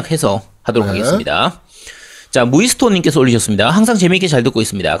좀 생략해서 하도록 네. 하겠습니다. 자, 무이스톤님께서 올리셨습니다. 항상 재미있게 잘 듣고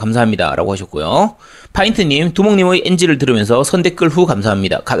있습니다. 감사합니다. 라고 하셨고요. 파인트님, 두목님의 NG를 들으면서 선댓글 후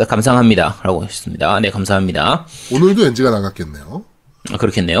감사합니다. 감상합니다. 라고 하셨습니다. 네, 감사합니다. 오늘도 NG가 나갔겠네요. 아,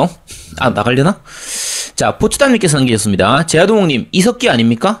 그렇겠네요. 아, 나가려나? 자, 포츠단님께서 남기셨습니다. 제아두목님, 이석기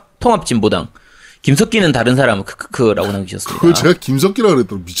아닙니까? 통합진보당. 김석기는 다른 사람, 크크크라고 남기셨습니다. 그걸 제가 김석기라고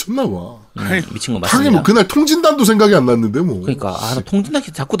그랬더니 미쳤나봐. 미친 거 맞습니다. 하긴 뭐 그날 통진단도 생각이 안 났는데 뭐. 그러니까 나 통진당이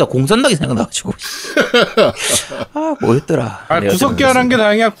자꾸 다 공산당이 생각나가지고. 아, 뭐였더라. 구석기 하는 게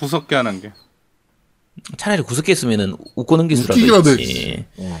다행이야. 구석기 하는 게. 차라리 구석기 했으면은 웃고 넘길 웃기기라도 수라도 있지.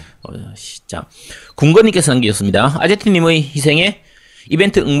 진짜. 군건님께서 남기셨습니다. 아제트님의 희생에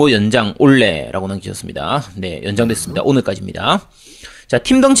이벤트 응모 연장 올레라고 남기셨습니다. 네, 연장됐습니다. 오늘까지입니다. 자,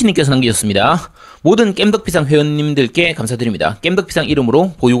 팀덩치님께서 남기셨습니다. 모든 겜덕비상 회원님들께 감사드립니다. 겜덕비상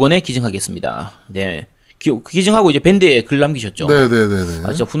이름으로 보육원에 기증하겠습니다. 네. 기증하고 이제 밴드에 글 남기셨죠? 네네네네.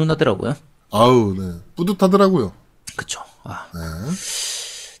 아, 진짜 훈훈하더라고요. 아우, 네. 뿌듯하더라고요. 그쵸. 아. 네.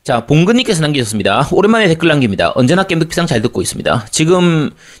 자, 봉근님께서 남기셨습니다. 오랜만에 댓글 남깁니다. 언제나 겜덕비상 잘 듣고 있습니다.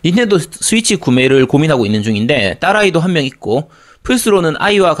 지금 닌텐도 스위치 구매를 고민하고 있는 중인데 딸아이도 한 명 있고 플스로는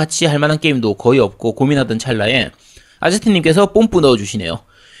아이와 같이 할 만한 게임도 거의 없고 고민하던 찰나에 아제트님께서 뽐뿌 넣어주시네요.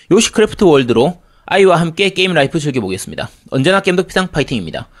 요시크래프트 월드로 아이와 함께 게임 라이프 즐겨보겠습니다. 언제나 겜덕비상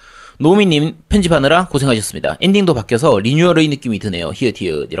파이팅입니다. 노미님 편집하느라 고생하셨습니다. 엔딩도 바뀌어서 리뉴얼의 느낌이 드네요.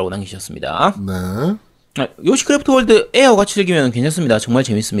 히읗히읗이라고 남기셨습니다. 네. 요시크래프트 월드 에어와 같이 즐기면 괜찮습니다. 정말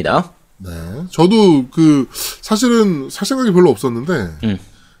재밌습니다. 네. 저도 사실은 살 생각이 별로 없었는데,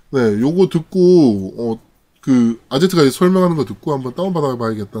 네, 요거 듣고, 아제트가 설명하는 거 듣고 한번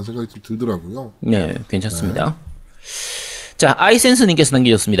다운받아봐야겠다는 생각이 좀 들더라고요. 네, 괜찮습니다. 네. 자, 아이센스님께서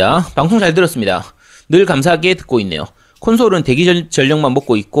남기셨습니다. 방송 잘 들었습니다. 늘 감사하게 듣고 있네요. 콘솔은 대기 전력만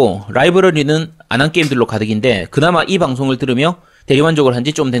먹고 있고, 라이브러리는 안 한 게임들로 가득인데, 그나마 이 방송을 들으며 대리만족을 한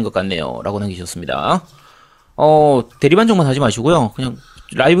지 좀 된 것 같네요. 라고 남기셨습니다. 대리만족만 하지 마시고요. 그냥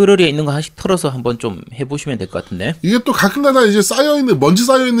라이브러리에 있는 거 하나씩 털어서 한번 좀 해보시면 될 것 같은데. 이게 또 가끔가다 이제 먼지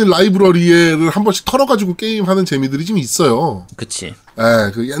쌓여있는 라이브러리를 한 번씩 털어가지고 게임하는 재미들이 좀 있어요. 그치.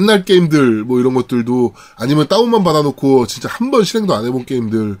 예, 그 옛날 게임들, 뭐 이런 것들도, 아니면 다운만 받아놓고 진짜 한 번 실행도 안 해본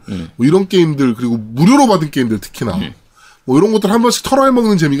게임들, 뭐 이런 게임들, 그리고 무료로 받은 게임들 특히나, 뭐 이런 것들 한 번씩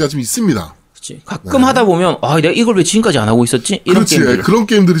털어해먹는 재미가 좀 있습니다. 그치. 가끔 하다 보면, 내가 이걸 왜 지금까지 안 하고 있었지? 이런 그렇지. 게임들. 그런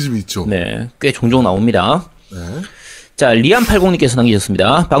게임들이 좀 있죠. 네. 꽤 종종 나옵니다. 네. 자, 리안80님께서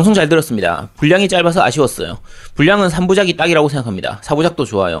남기셨습니다. 방송 잘 들었습니다. 분량이 짧아서 아쉬웠어요. 분량은 3부작이 딱이라고 생각합니다. 4부작도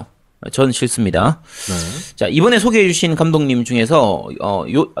좋아요. 전 싫습니다. 네. 자, 이번에 소개해주신 감독님 중에서,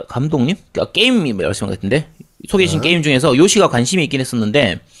 감독님? 게임 말씀 같은데? 소개해주신 게임 중에서 요시가 관심이 있긴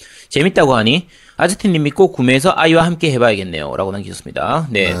했었는데, 재밌다고 하니, 아제트님 믿고 구매해서 아이와 함께 해봐야겠네요. 라고 남기셨습니다.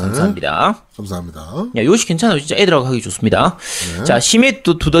 네, 감사합니다. 감사합니다. 야, 요시 괜찮아요. 진짜 애들하고 하기 좋습니다. 네. 자,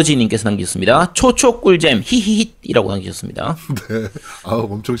 시메뚜 두더지님께서 남기셨습니다. 초초 꿀잼, 히히힛이라고 남기셨습니다. 네.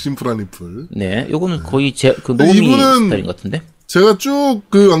 엄청 심플한 리플. 네, 요거는 거의 노미 스타일인 것 같은데? 제가 쭉,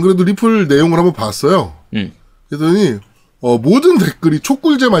 안 그래도 리플 내용을 한번 봤어요. 그랬더니, 모든 댓글이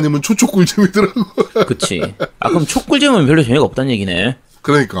초꿀잼 아니면 초초꿀잼이더라고. 그치. 그럼 초꿀잼은 별로 재미가 없다는 얘기네.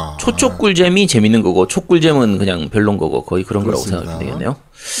 그러니까. 초초꿀잼이 재밌는 거고, 초꿀잼은 그냥 별론 거고, 거의 그런 그렇습니다. 거라고 생각하면 되겠네요.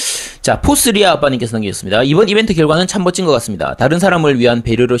 자, 포스리아 아빠님께서 남기셨습니다. 이번 이벤트 결과는 참 멋진 것 같습니다. 다른 사람을 위한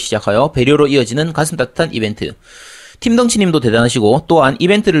배려로 시작하여 배려로 이어지는 가슴 따뜻한 이벤트. 팀덩치님도 대단하시고, 또한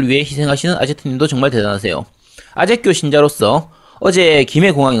이벤트를 위해 희생하시는 아제트님도 정말 대단하세요. 아제교 신자로서 어제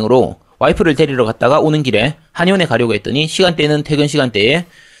김해공항으로 와이프를 데리러 갔다가 오는 길에 한의원에 가려고 했더니 시간대는 퇴근 시간대에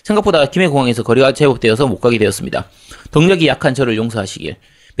생각보다 김해공항에서 거리가 제법 되어서 못 가게 되었습니다. 덕력이 약한 저를 용서하시길.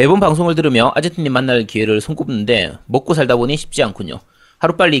 매번 방송을 들으며 아제트님 만날 기회를 손꼽는데 먹고 살다 보니 쉽지 않군요.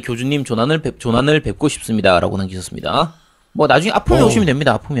 하루빨리 교주님 조난을 뵙고 싶습니다. 라고 남기셨습니다. 뭐 나중에 아프면 오시면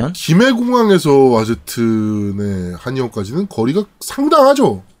됩니다. 아프면. 김해공항에서 아제트네 한의원까지는 거리가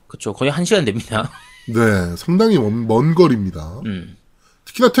상당하죠. 그렇죠. 거의 1시간 됩니다. 네, 상당히 먼 거리입니다.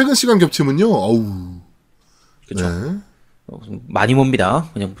 특히나 퇴근 시간 겹치면요, 그렇죠. 네. 많이 멉니다.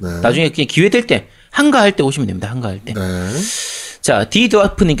 그냥 네. 나중에 그냥 기회 될 때 한가할 때 오시면 됩니다. 한가할 때. 네. 자,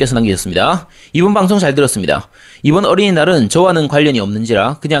 디드와프님께서 남기셨습니다. 이번 방송 잘 들었습니다. 이번 어린이날은 저와는 관련이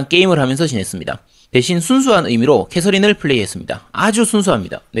없는지라 그냥 게임을 하면서 지냈습니다. 대신 순수한 의미로 캐서린을 플레이했습니다. 아주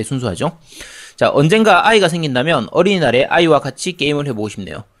순수합니다. 네, 순수하죠. 자, 언젠가 아이가 생긴다면 어린이날에 아이와 같이 게임을 해보고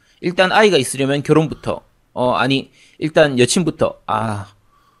싶네요. 일단 아이가 있으려면 결혼부터, 일단 여친부터,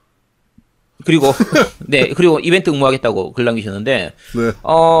 그리고, 네, 그리고 이벤트 응모하겠다고 글 남기셨는데,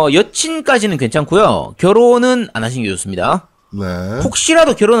 네. 여친까지는 괜찮고요. 결혼은 안 하시는 게 좋습니다. 네.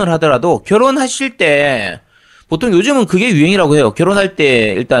 혹시라도 결혼을 하더라도, 결혼하실 때, 보통 요즘은 그게 유행이라고 해요. 결혼할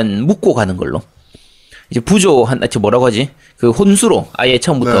때 일단 묻고 가는 걸로. 이제 뭐라고 하지? 그 혼수로, 아예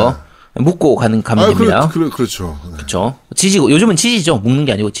처음부터. 네. 묻고 가면 됩니다. 그렇죠. 네. 그렇죠. 요즘은 지지죠. 묶는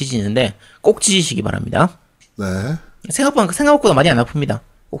게 아니고 지지는데 꼭 지지시기 바랍니다. 네. 생각보다 많이 안 아픕니다.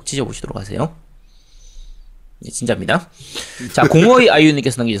 꼭 지져보시도록 하세요. 네, 진짜입니다. 자, 공허의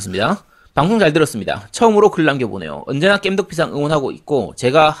아이유님께서 남기셨습니다. 방송 잘 들었습니다. 처음으로 글 남겨보네요. 언제나 겜덕비상 응원하고 있고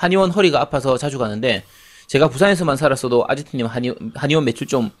제가 한의원 허리가 아파서 자주 가는데 제가 부산에서만 살았어도 아지트님 한의원 매출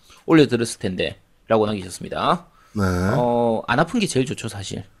좀 올려드렸을 텐데 라고 남기셨습니다. 네. 안 아픈 게 제일 좋죠,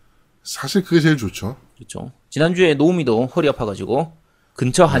 사실. 사실 그게 제일 좋죠. 그렇죠. 지난주에 노우미도 허리 아파가지고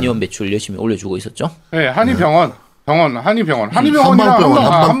근처 한의원 매출 열심히 올려주고 있었죠. 네, 한의병원. 한의병원이랑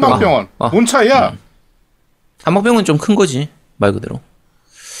한방병원. 뭔 차이야? 한방병원은 좀 큰 거지, 말 그대로.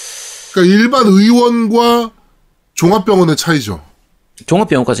 그러니까 일반 의원과 종합병원의 차이죠.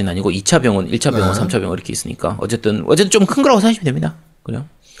 종합병원까지는 아니고 2차 병원, 1차 병원, 3차 병원 이렇게 있으니까 어쨌든 좀 큰 거라고 생각하시면 됩니다. 그래요.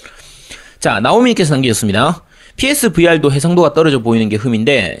 자, 나오미님께서 남기셨습니다. PSVR도 해상도가 떨어져 보이는 게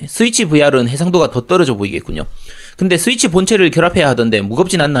흠인데 스위치 VR은 해상도가 더 떨어져 보이겠군요. 근데 스위치 본체를 결합해야 하던데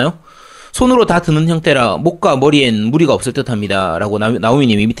무겁진 않나요? 손으로 다 드는 형태라 목과 머리엔 무리가 없을 듯합니다. 라고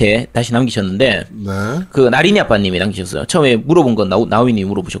나우미님이 밑에 다시 남기셨는데 네. 그 나린이 아빠님이 남기셨어요. 처음에 물어본 건 나우미님이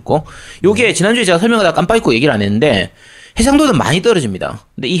물어보셨고 요게 지난주에 제가 설명하다가 깜빡 잊고 얘기를 안 했는데 해상도는 많이 떨어집니다.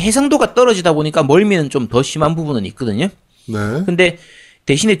 근데 이 해상도가 떨어지다 보니까 멀미는 좀 더 심한 부분은 있거든요. 네. 근데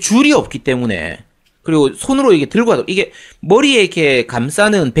대신에 줄이 없기 때문에 그리고 손으로 이게 들고 가도 이게 머리에 이렇게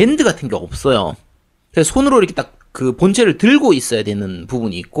감싸는 밴드 같은 게 없어요. 그래서 손으로 이렇게 딱 그 본체를 들고 있어야 되는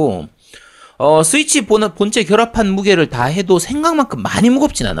부분이 있고 스위치 본체 결합한 무게를 다 해도 생각만큼 많이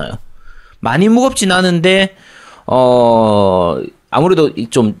무겁진 않아요. 많이 무겁진 않은데 아무래도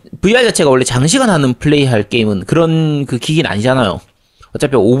좀 VR 자체가 원래 장시간 하는 플레이할 게임은 그런 그 기기는 아니잖아요.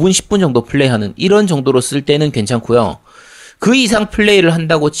 어차피 5분 10분 정도 플레이하는 이런 정도로 쓸 때는 괜찮고요. 그 이상 플레이를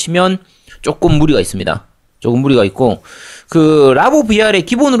한다고 치면 조금 무리가 있습니다. 조금 무리가 있고 그 라보 VR에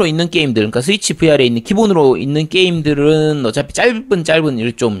기본으로 있는 게임들, 그러니까 스위치 VR에 있는 기본으로 있는 게임들은 어차피 짧은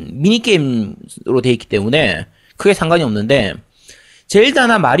좀 미니 게임으로 돼 있기 때문에 크게 상관이 없는데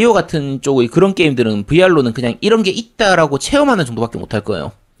젤다나 마리오 같은 쪽의 그런 게임들은 VR로는 그냥 이런 게 있다라고 체험하는 정도밖에 못 할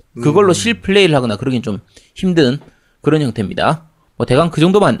거예요. 그걸로 실 플레이를 하거나 그러긴 좀 힘든 그런 형태입니다. 뭐 대강 그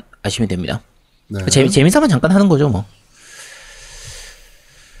정도만 아시면 됩니다. 네. 재미삼아 잠깐 하는 거죠, 뭐.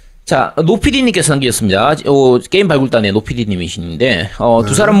 자, 노피디님께서 남기셨습니다. 게임 발굴단의 노피디님이신데,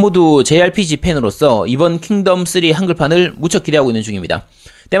 두 사람 모두 JRPG 팬으로서 이번 킹덤3 한글판을 무척 기대하고 있는 중입니다.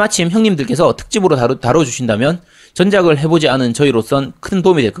 때마침 형님들께서 특집으로 다뤄주신다면 전작을 해보지 않은 저희로선 큰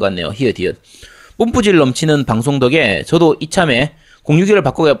도움이 될 것 같네요. 히읗. 뽐뿌질 넘치는 방송 덕에 저도 이참에 061을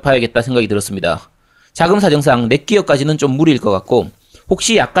바꿔봐야겠다 생각이 들었습니다. 자금 사정상 넷기어까지는 좀 무리일 것 같고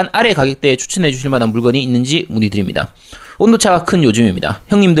혹시 약간 아래 가격대에 추천해 주실 만한 물건이 있는지 문의드립니다. 온도차가 큰 요즘입니다.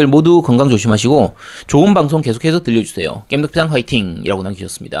 형님들 모두 건강 조심하시고 좋은 방송 계속해서 들려주세요. 겜덕비상 화이팅! 이라고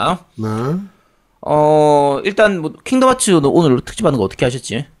남기셨습니다. 네. 일단 뭐 킹덤하츠 오늘 특집하는 거 어떻게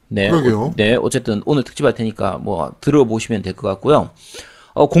하셨지? 네. 그러게요. 네, 어쨌든 오늘 특집할 테니까 뭐 들어보시면 될 것 같고요.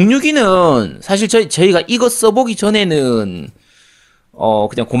 062는 사실 저희가 이거 써보기 전에는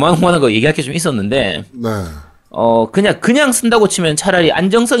그냥 고만고만한 거 얘기할 게 좀 있었는데 네. 그냥 쓴다고 치면 차라리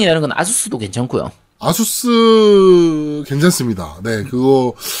안정성이라는 건 아수스도 괜찮고요. 아수스 괜찮습니다. 네,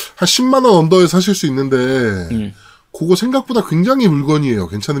 그거 한 10만 원 언더에 사실 수 있는데 그거 생각보다 굉장히 물건이에요.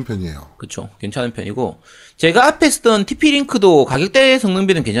 괜찮은 편이에요. 그렇죠. 괜찮은 편이고 제가 앞에 쓰던 TP-링크도 가격대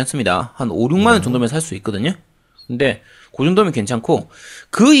성능비는 괜찮습니다. 한 5, 6만 원 정도면 살 수 있거든요. 근데 그 정도면 괜찮고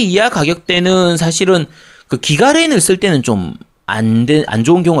그 이하 가격대는 사실은 그 기가렌을 쓸 때는 좀 안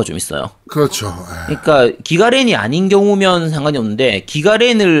좋은 경우가 좀 있어요. 그렇죠. 그러니까 기가렌이 아닌 경우면 상관이 없는데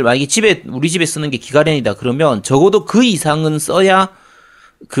기가렌을 만약에 우리 집에 쓰는 게 기가렌이다 그러면 적어도 그 이상은 써야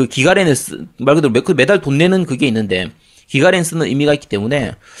그 기가렌을 말 그대로 매달 돈 내는 그게 있는데 기가렌 쓰는 의미가 있기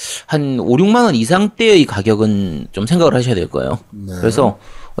때문에 한 5, 6만 원 이상대의 가격은 좀 생각을 하셔야 될 거예요. 네. 그래서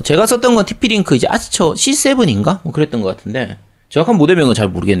제가 썼던 건 TP-링크 이제 아처 C7인가? 뭐 그랬던 것 같은데 정확한 모델명은 잘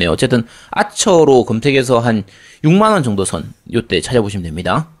모르겠네요. 어쨌든 아처로 검색해서 한 6만 원 정도 선 요때 찾아보시면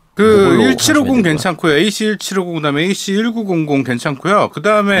됩니다. 그 1750 괜찮고요. AC1750 그다음에 AC1900 괜찮고요.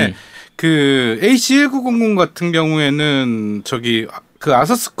 그다음에 그 AC1900 같은 경우에는 저기 그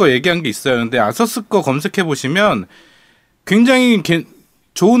아서스 거 얘기한 게 있어요. 근데 아서스 거 검색해 보시면 굉장히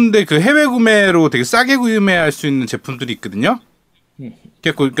좋은데 그 해외 구매로 되게 싸게 구매할 수 있는 제품들이 있거든요.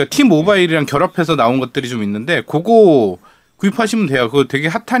 그러니까 T-모바일이랑 결합해서 나온 것들이 좀 있는데 그거 구입하시면 돼요. 그거 되게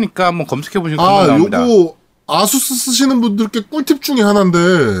핫하니까 한번 검색해 보시면 금방 나옵니다. 요거 아수스 쓰시는 분들께 꿀팁 중에 하나인데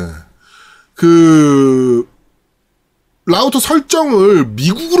그 라우터 설정을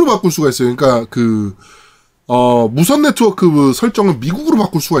미국으로 바꿀 수가 있어요. 그러니까 그 무선 네트워크 설정을 미국으로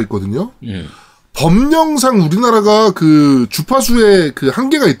바꿀 수가 있거든요. 법령상 우리나라가 그 주파수에 그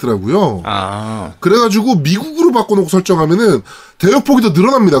한계가 있더라고요. 그래가지고 미국으로 바꿔놓고 설정하면은 대역폭이 더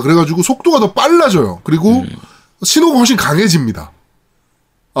늘어납니다. 그래가지고 속도가 더 빨라져요. 그리고 신호가 훨씬 강해집니다.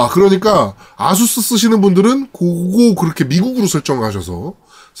 그러니까 아수스 쓰시는 분들은 그거 그렇게 미국으로 설정하셔서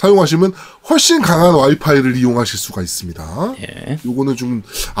사용하시면 훨씬 강한 와이파이를 이용하실 수가 있습니다. 예. 요거는 좀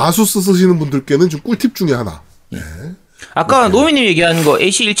아수스 쓰시는 분들께는 좀 꿀팁 중에 하나. 네. 아까 노미님 얘기하는 거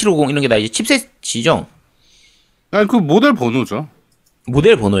AC1750 이런 게 다 이제 칩셋이죠? 아니 그 모델 번호죠.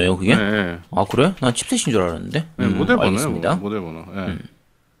 모델 번호예요, 그게? 네. 아, 그래? 난 칩셋인 줄 알았는데. 네, 모델 알겠습니다. 번호요. 모델 번호. 네.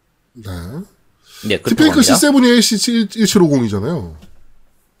 네. 네, 티페이크 C7이 AC1750이잖아요.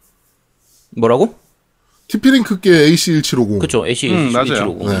 뭐라고? TP-링크께 AC1750. 그쵸,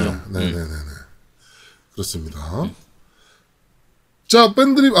 AC1750. 네. 그렇습니다. 자,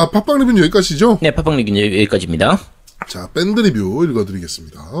 밴드 리뷰, 팟빵 리뷰는 여기까지죠? 네, 팟빵 리뷰는 여기까지입니다. 자, 밴드 리뷰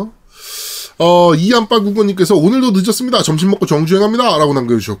읽어드리겠습니다. 이안빠구건님께서 오늘도 늦었습니다. 점심 먹고 정주행합니다. 라고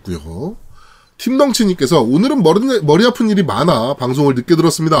남겨주셨고요. 팀덩치님께서 오늘은 머리 아픈 일이 많아 방송을 늦게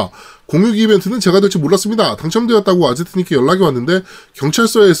들었습니다. 공유기 이벤트는 제가 될지 몰랐습니다. 당첨되었다고 아제트님께 연락이 왔는데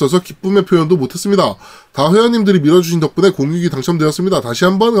경찰서에 있어서 기쁨의 표현도 못했습니다. 다 회원님들이 밀어주신 덕분에 공유기 당첨되었습니다. 다시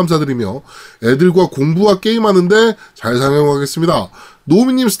한번 감사드리며 애들과 공부와 게임하는데 잘 사용하겠습니다.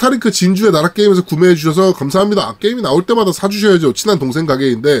 노우미님 스타링크 진주의 나라 게임에서 구매해주셔서 감사합니다. 게임이 나올 때마다 사주셔야죠. 친한 동생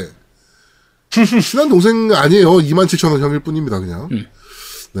가게인데 친한 동생 아니에요. 27,000원 형일 뿐입니다. 그냥.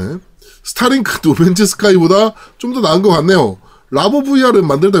 네. 스타링크 노맨즈 스카이보다 좀 더 나은 것 같네요. 라보 VR은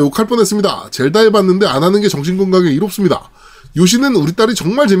만들다 욕할 뻔했습니다. 젤다 해봤는데 안 하는 게 정신건강에 이롭습니다. 요시는 우리 딸이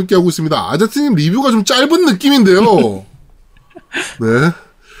정말 재밌게 하고 있습니다. 아제트님 리뷰가 좀 짧은 느낌인데요. 네.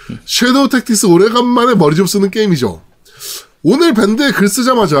 섀도우 택티스 오래간만에 머리 좀 쓰는 게임이죠. 오늘 밴드에 글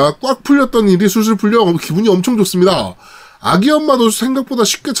쓰자마자 꽉 풀렸던 일이 술술 풀려 기분이 엄청 좋습니다. 아기 엄마도 생각보다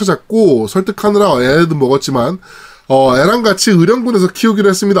쉽게 찾았고 설득하느라 애도 먹었지만 애랑 같이 의령군에서 키우기로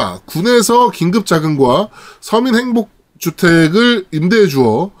했습니다. 군에서 긴급 자금과 서민 행복주택을 임대해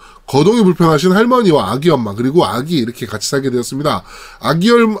주어 거동이 불편하신 할머니와 아기 엄마 그리고 아기 이렇게 같이 살게 되었습니다. 아기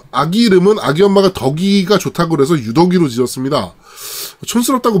이름은 아기 엄마가 덕이가 좋다고 그래서 유덕이로 지었습니다.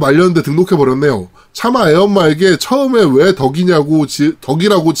 촌스럽다고 말렸는데 등록해버렸네요. 차마 애엄마에게 처음에 왜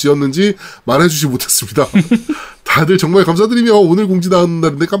덕이라고 지었는지 말해주지 못했습니다. 다들 정말 감사드리며 오늘 공지 나오는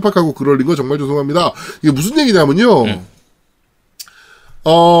날인데 깜빡하고 글 올린 거 정말 죄송합니다. 이게 무슨 얘기냐면요.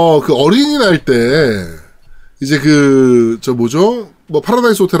 그 어린이날 때 이제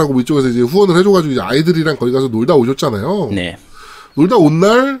파라다이스 호텔하고 뭐 이쪽에서 이제 후원을 해줘가지고 이제 아이들이랑 거기 가서 놀다 오셨잖아요. 네. 놀다 온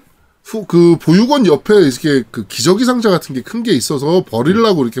날 그 보육원 옆에 이렇게 그 기저귀 상자 같은 게 큰 게 있어서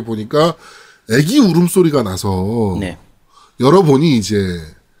버리려고 이렇게 보니까 애기 울음소리가 나서 네. 열어보니 이제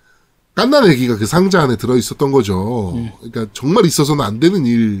깐난 애기가 그 상자 안에 들어 있었던 거죠. 그러니까 정말 있어서는 안 되는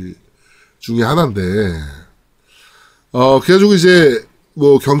일 중에 하나인데 그래가지고 이제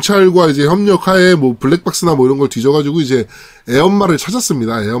뭐 경찰과 이제 협력하에 뭐 블랙박스나 뭐 이런 걸 뒤져가지고 이제 애엄마를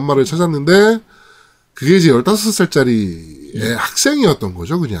찾았습니다. 애엄마를 찾았는데 그게 이제 15살짜리 애 학생이었던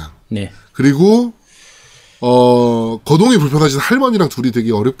거죠, 그냥. 네. 그리고 거동이 불편하신 할머니랑 둘이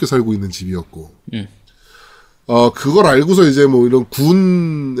되게 어렵게 살고 있는 집이었고. 그걸 알고서 이제 뭐 이런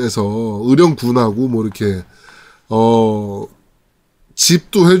군에서 의령군하고 뭐 이렇게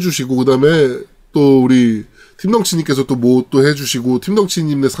집도 해주시고 그다음에 또 우리 팀덩치님께서 또 뭐 또 해주시고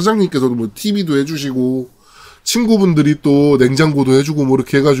팀덩치님네 사장님께서도 뭐 TV도 해주시고 친구분들이 또 냉장고도 해주고 뭐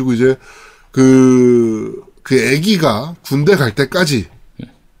이렇게 해가지고 이제 그 애기가 군대 갈 때까지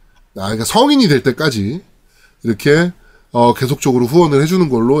그러니까 성인이 될 때까지 이렇게 계속적으로 후원을 해주는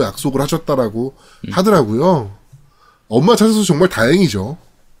걸로 약속을 하셨다라고 하더라고요. 엄마 찾아서 정말 다행이죠.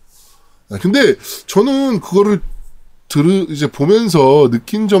 근데 저는 그거를 이제 보면서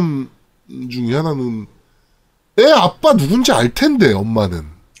느낀 점 중에 하나는 애 아빠 누군지 알 텐데 엄마는.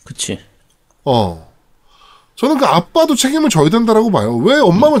 그치. 저는 그 아빠도 책임을 져야 된다라고 봐요. 왜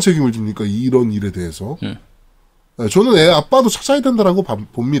엄마만 책임을 집니까? 이런 일에 대해서. 저는 애 아빠도 찾아야 된다라고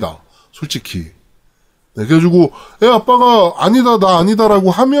봅니다. 솔직히. 네, 그래가지고 애 아빠가 아니다 나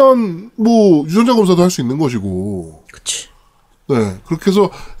아니다라고 하면 뭐 유전자 검사도 할 수 있는 것이고. 그치. 네, 그렇게 해서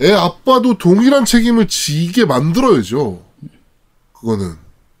애 아빠도 동일한 책임을 지게 만들어야죠. 그거는.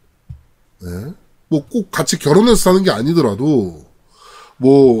 네. 뭐 꼭 같이 결혼해서 사는 게 아니더라도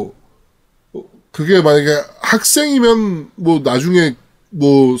뭐 그게 만약에 학생이면 뭐 나중에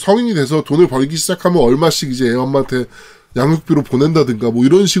뭐 성인이 돼서 돈을 벌기 시작하면 얼마씩 이제 애 엄마한테 양육비로 보낸다든가 뭐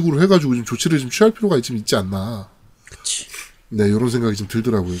이런 식으로 해가지고 좀 조치를 좀 취할 필요가 좀 있지 않나. 그치. 네, 이런 생각이 좀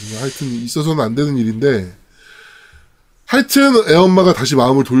들더라고요. 하여튼 있어서는 안 되는 일인데 하여튼 애 엄마가 다시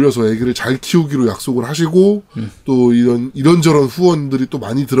마음을 돌려서 애기를 잘 키우기로 약속을 하시고 또 이런저런 후원들이 또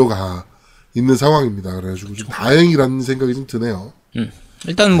많이 들어가 있는 상황입니다. 그래가지고 좀 다행이라는 생각이 좀 드네요.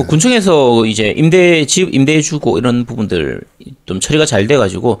 일단 뭐 군청에서 이제 집 임대해주고 이런 부분들 좀 처리가 잘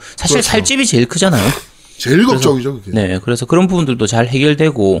돼가지고 사실 그렇죠. 살 집이 제일 크잖아요. 제일 걱정이죠, 그게. 네, 그래서 그런 부분들도 잘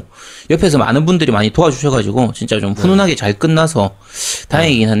해결되고 옆에서 많은 분들이 많이 도와주셔가지고 진짜 좀 훈훈하게 잘 끝나서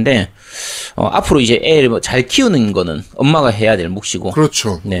다행이긴 한데 앞으로 이제 애를 잘 키우는 거는 엄마가 해야 될 몫이고.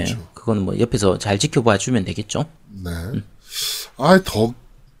 그렇죠. 네, 그렇죠. 그거는 뭐 옆에서 잘 지켜봐 주면 되겠죠. 네.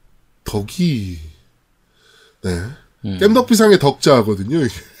 덕이 네. 겜덕비상의 덕자거든요.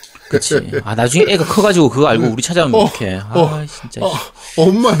 이게. 그치. 나중에 애가 커가지고 그거 알고 우리 찾아오면 어떡해. 진짜.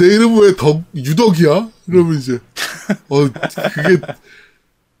 엄마 내 이름 왜 유덕이야? 그러면 이제 그게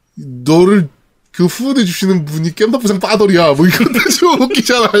너를 그 후원해 주시는 분이 겜덕비상 빠돌이야. 뭐 이런 좀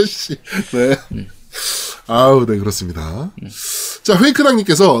웃기잖아, 씨. 네. 네, 그렇습니다. 자,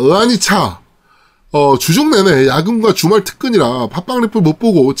 회이크당님께서 의안이 차. 주중 내내 야근과 주말 특근이라 팟빵 랩을 못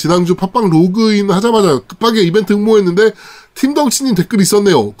보고 지난주 팟빵 로그인 하자마자 급하게 이벤트 응모했는데 팀덩치님 댓글이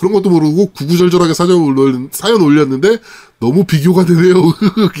있었네요. 그런 것도 모르고 구구절절하게 사연 올렸는데 너무 비교가 되네요.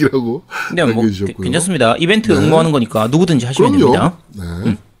 이라고 네, 뭐 괜찮습니다. 이벤트 응모하는 거니까 누구든지 하시면 됩니다.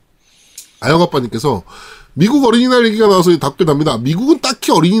 네. 아영아빠님께서 미국 어린이날 얘기가 나와서 답글 답니다. 미국은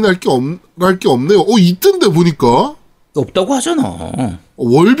딱히 어린이날 할 게 없네요. 있던데 보니까. 없다고 하잖아.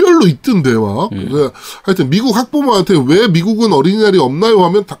 월별로 있던데 막. 하여튼 미국 학부모한테 왜 미국은 어린이날이 없나요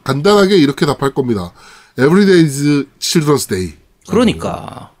하면 간단하게 이렇게 답할 겁니다. Every day is Children's Day.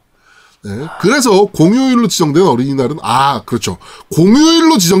 그러니까. 네. 그래서 공휴일로 지정된 어린이날은 그렇죠.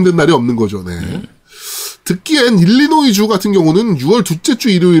 공휴일로 지정된 날이 없는 거죠. 네. 듣기엔 일리노이주 같은 경우는 6월 둘째 주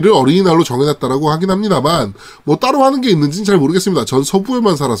일요일을 어린이날로 정해놨다라고 하긴 합니다만 뭐 따로 하는 게 있는지는 잘 모르겠습니다. 전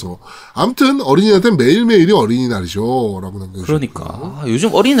서부에만 살아서. 아무튼 어린이한테는 매일매일이 어린이날이죠. 라고 남겨주셨고요. 그러니까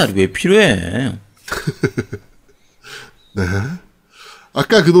요즘 어린이날이 왜 필요해? 네.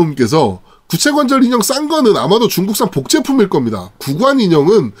 아까 그놈께서 구체관절 인형 싼 거는 아마도 중국산 복제품일 겁니다. 구관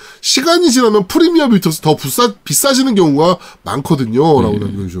인형은 시간이 지나면 프리미엄이 붙어서 더 비싸지는 경우가 많거든요. 라고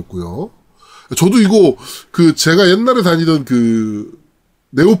남겨주셨고요. 저도 이거 제가 옛날에 다니던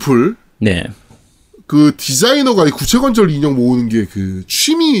네오플 네. 디자이너가 이 구체관절 인형 모으는 게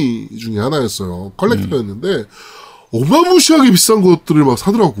취미 중에 하나였어요. 컬렉터였는데 어마무시하게 비싼 것들을 막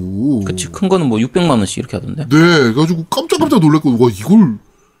사더라고. 그치, 큰 거는 뭐 600만 원씩 이렇게 하던데. 네, 그래가지고 깜짝깜짝 놀랐거든요. 와,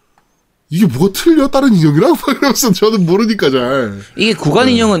 이게 뭐가 틀려? 다른 인형이랑? 이러면서 저는 모르니까 잘. 이게 구간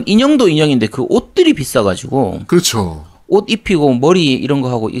인형은 인형도 인형인데 그 옷들이 비싸가지고. 그렇죠. 옷 입히고 머리 이런 거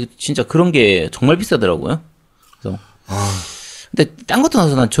하고 진짜 그런 게 정말 비싸더라고요. 그래서 근데 딴 것도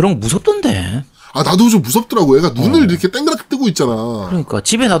나서 난 저런 거 무섭던데. 나도 좀 무섭더라고. 얘가 눈을 이렇게 땡그랗게 뜨고 있잖아. 그러니까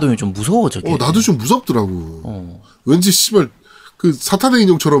집에 놔두면 좀 무서워 저게. 나도 좀 무섭더라고. 왠지 씨발 사탄의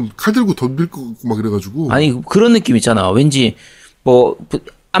인형처럼 칼 들고 덤빌 거 같고 막 이래가지고. 아니 그런 느낌 있잖아. 왠지 뭐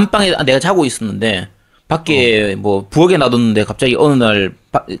안방에 내가 자고 있었는데 밖에 뭐 부엌에 놔뒀는데 갑자기 어느 날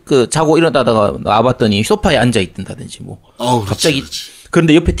자고 일어나다가 나와봤더니 소파에 앉아 있든다든지 뭐 갑자기 그렇지.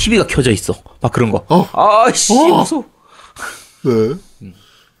 그런데 옆에 TV가 켜져 있어 막 그런 거. 아씨 무서워. 네.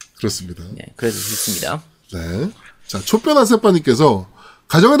 그렇습니다. 네, 그래서 좋습니다. 네. 자, 촛변한 새빠님께서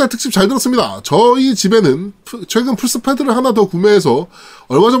가정의 달 특집 잘 들었습니다. 저희 집에는 최근 플스패드를 하나 더 구매해서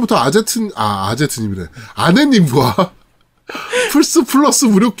얼마 전부터 아제트님이래. 아내님과 플스 플러스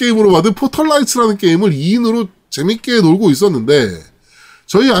무료 게임으로 받은 포털라이츠라는 게임을 2인으로 재밌게 놀고 있었는데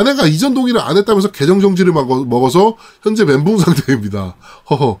저희 아내가 이전 동의를 안 했다면서 계정 정지를 먹어서 현재 멘붕 상태입니다.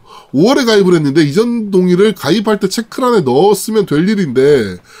 5월에 가입을 했는데 이전 동의를 가입할 때 체크란에 넣었으면 될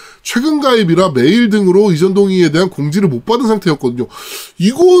일인데 최근 가입이라 메일 등으로 이전 동의에 대한 공지를 못 받은 상태였거든요.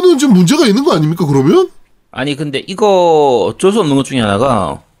 이거는 좀 문제가 있는 거 아닙니까, 그러면? 아니 근데 이거 어쩔 수 없는 것 중에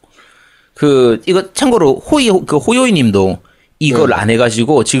하나가 이거 참고로 호요이님도 이걸 네. 안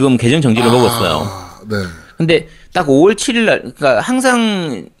해가지고 지금 계정 정지를 먹었어요. 네. 근데 딱 5월 7일 날, 그러니까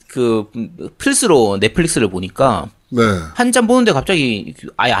항상 플스로 넷플릭스를 보니까 네. 한참 보는데 갑자기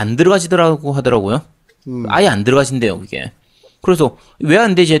아예 안 들어가지더라고 하더라고요. 아예 안 들어가진대요 그게. 그래서 왜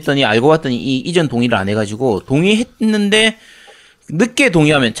안 되지 했더니 알고 봤더니 이전 동의를 안 해가지고 동의했는데 늦게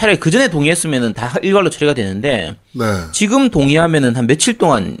동의하면 차라리 그 전에 동의했으면은 다 일괄로 처리가 되는데 네. 지금 동의하면은 한 며칠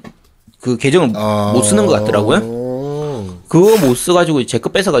동안 그 계정을 못 쓰는 것 같더라고요. 그거 못 써가지고 제 거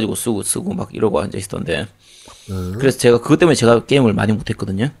뺏어가지고 쓰고 막 이러고 앉아 있었던데. 그래서 그것 때문에 제가 게임을 많이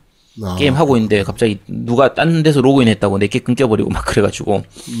못했거든요. 게임 하고 있는데 갑자기 누가 딴 데서 로그인했다고 내게 끊겨버리고 막 그래가지고.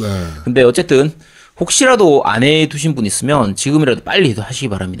 네. 근데 어쨌든 혹시라도 안 해두신 분 있으면 지금이라도 빨리 하시기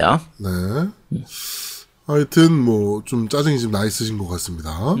바랍니다. 네. 하여튼 뭐 좀 짜증이 좀 나 있으신 것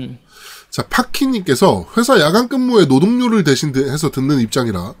같습니다. 자, 파키님께서 회사 야간 근무에 노동요를 대신 해서 듣는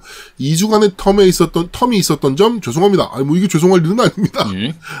입장이라 2주간의 텀이 있었던 점 죄송합니다. 뭐 이게 죄송할 일은 아닙니다.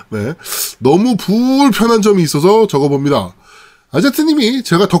 네. 너무 불편한 점이 있어서 적어봅니다. 아제트님이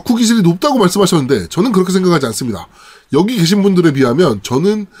제가 덕후 기질이 높다고 말씀하셨는데 저는 그렇게 생각하지 않습니다. 여기 계신 분들에 비하면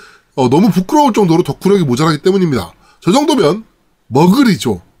저는 너무 부끄러울 정도로 덕후력이 모자라기 때문입니다. 저 정도면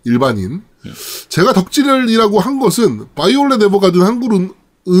머글이죠. 일반인. 제가 덕질이라고 한 것은 바이올렛 에버가든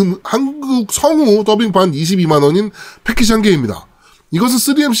한국 성우 더빙판 22만 원인 패키지 한 개입니다. 이것은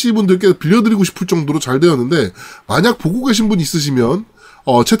 3MC 분들께 빌려드리고 싶을 정도로 잘 되었는데 만약 보고 계신 분 있으시면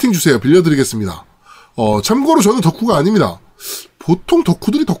채팅 주세요. 빌려드리겠습니다. 참고로 저는 덕후가 아닙니다. 보통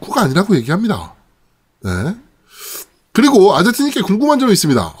덕후들이 덕후가 아니라고 얘기합니다. 네. 그리고 아제트님께 궁금한 점이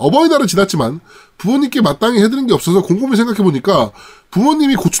있습니다. 어버이날은 지났지만 부모님께 마땅히 해드린 게 없어서 곰곰이 생각해보니까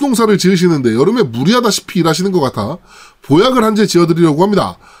부모님이 고추 농사를 지으시는데 여름에 무리하다시피 일하시는 것 같아 보약을 한 재 지어드리려고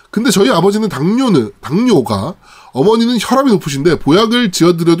합니다. 근데 저희 아버지는 당뇨가 어머니는 혈압이 높으신데 보약을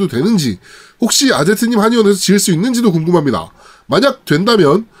지어드려도 되는지 혹시 아제트님 한의원에서 지을 수 있는지도 궁금합니다. 만약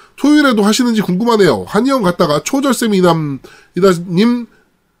된다면 토요일에도 하시는지 궁금하네요. 한의원 갔다가 초절쌤 이남이다님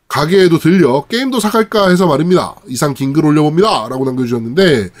가게에도 들려 게임도 사갈까 해서 말입니다. 이상 긴 글 올려봅니다. 라고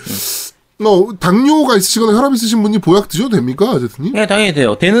남겨주셨는데 당뇨가 있으시거나 혈압 있으신 분이 보약 드셔도 됩니까, 아제트님? 네, 당연히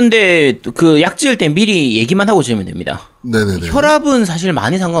돼요. 되는데 그 약 지을 때 미리 얘기만 하고 지으면 됩니다. 네네네. 혈압은 사실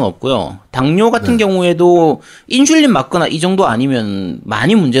많이 상관없고요. 당뇨 같은 경우에도 인슐린 맞거나 이 정도 아니면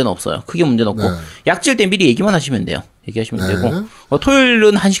많이 문제는 없어요. 크게 문제는 없고 약 지을 때 미리 얘기만 하시면 돼요. 얘기하시면 되고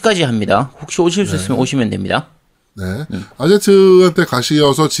토요일은 1시까지 합니다. 혹시 오실 수 있으면 오시면 됩니다. 네. 아제트한테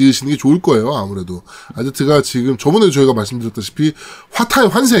가시어서 지으시는 게 좋을 거예요, 아무래도. 아제트가 지금 저번에 저희가 말씀드렸다시피 화타의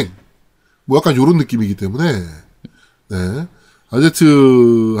환생 뭐 약간 요런 느낌이기 때문에 네.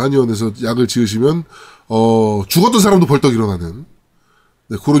 아제트 한의원에서 약을 지으시면 죽었던 사람도 벌떡 일어나는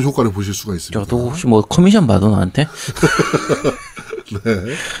네, 그런 효과를 보실 수가 있습니다. 저도 혹시 뭐 커미션 받아 나한테? 네.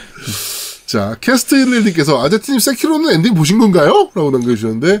 자, 캐스트11님께서 아제트님 세키로는 엔딩 보신 건가요? 라고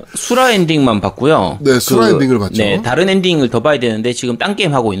남겨주셨는데 수라 엔딩만 봤고요. 네, 수라 엔딩을 봤죠. 네, 다른 엔딩을 더 봐야 되는데 지금 딴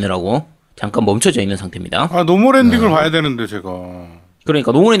게임 하고 있느라고 잠깐 멈춰져 있는 상태입니다. 아, 노멀 엔딩을 봐야 되는데 제가.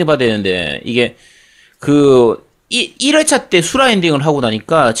 그러니까 노멀 엔딩 봐야 되는데 이게 그 1회차 때 수라 엔딩을 하고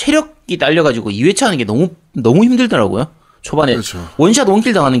나니까 체력이 딸려가지고 2회차 하는 게 너무 힘들더라고요. 초반에 그렇죠. 원샷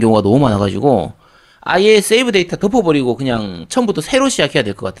원킬 당하는 경우가 너무 많아가지고 아예 세이브 데이터 덮어버리고 그냥 처음부터 새로 시작해야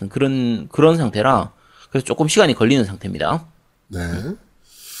될 것 같은 그런 상태라 그래서 조금 시간이 걸리는 상태입니다. 네.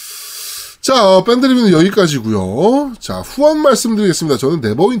 자, 밴드 리뷰는 여기까지고요. 자, 후원 말씀드리겠습니다. 저는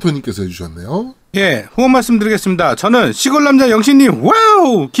네버윈터님께서 해주셨네요. 예, 후원 말씀드리겠습니다. 저는 시골남자 영신님,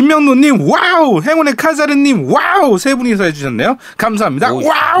 와우! 김명노님, 와우! 행운의 칼사르님, 와우! 세 분이서 해주셨네요. 감사합니다. 오,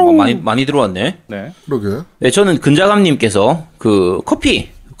 와우! 많이 들어왔네. 네. 그러게. 네, 저는 근자감님께서 그 커피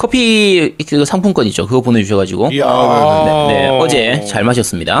그 상품권 있죠. 그거 보내주셔가지고. 이야. 네, 어제 잘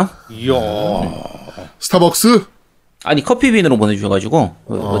마셨습니다. 이야. 스타벅스? 아니 커피빈으로 보내주셔가지고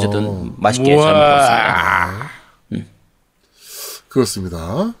어쨌든 맛있게 잘 먹었습니다.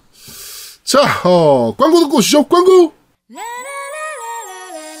 그렇습니다. 자, 광고 듣고 오시죠. 광고!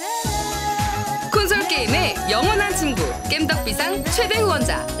 콘솔 게임의 영원한 친구 겜덕비상 최대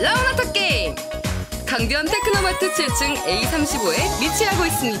후원자 라운하터 게임 강변 테크노마트 7층 A35에 위치하고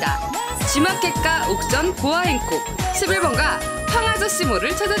있습니다. G마켓과 옥션 보아행콕 11번가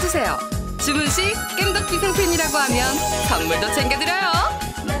황아저씨몰을 찾아주세요. 주문 시 겜덕비상 팬이라고 하면 선물도 챙겨드려요.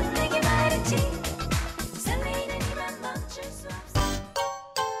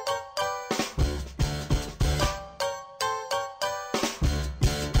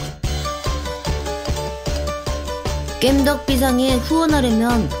 겜덕비상에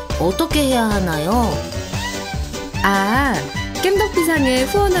후원하려면 어떻게 해야 하나요? 아, 겜덕비상에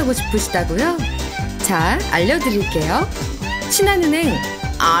후원하고 싶으시다고요? 자, 알려드릴게요. 신한은행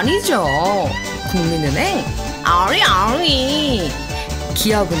아니죠. 국민은행 아리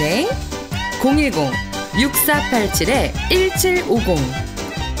기업은행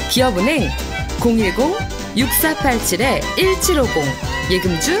 010-6487-1750 기업은행 010-6487-1750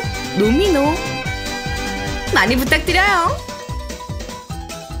 예금주 노미노 많이 부탁드려요.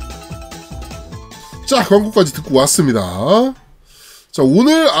 자, 광고까지 듣고 왔습니다. 자,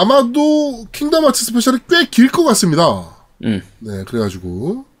 오늘 아마도 킹덤하츠 스페셜이 꽤 길 것 같습니다. 네,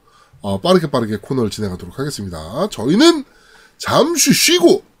 그래가지고 빠르게 코너를 진행하도록 하겠습니다. 저희는 잠시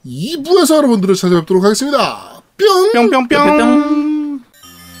쉬고 2부에서 여러분들을 찾아뵙도록 하겠습니다. 뿅! 뿅뿅뿅!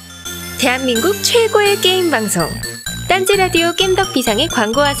 대한민국 최고의 게임 방송 딴지라디오 겜덕비상에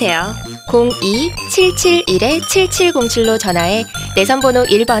광고하세요. 02-771-7707로 전화해 내선번호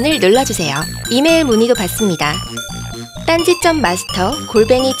 1번을 눌러주세요. 이메일 문의도 받습니다.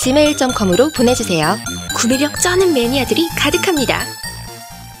 딴지.마스터@gmail.com으로 보내주세요. 구매력 쩌는 매니아들이 가득합니다.